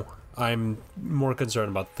now. I'm more concerned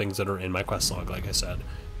about the things that are in my quest log, like I said.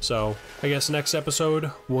 So I guess next episode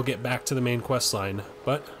we'll get back to the main quest line,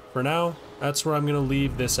 but for now, that's where I'm going to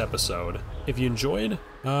leave this episode. If you enjoyed,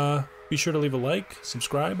 be sure to leave a like,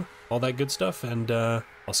 subscribe, all that good stuff, and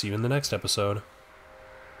I'll see you in the next episode.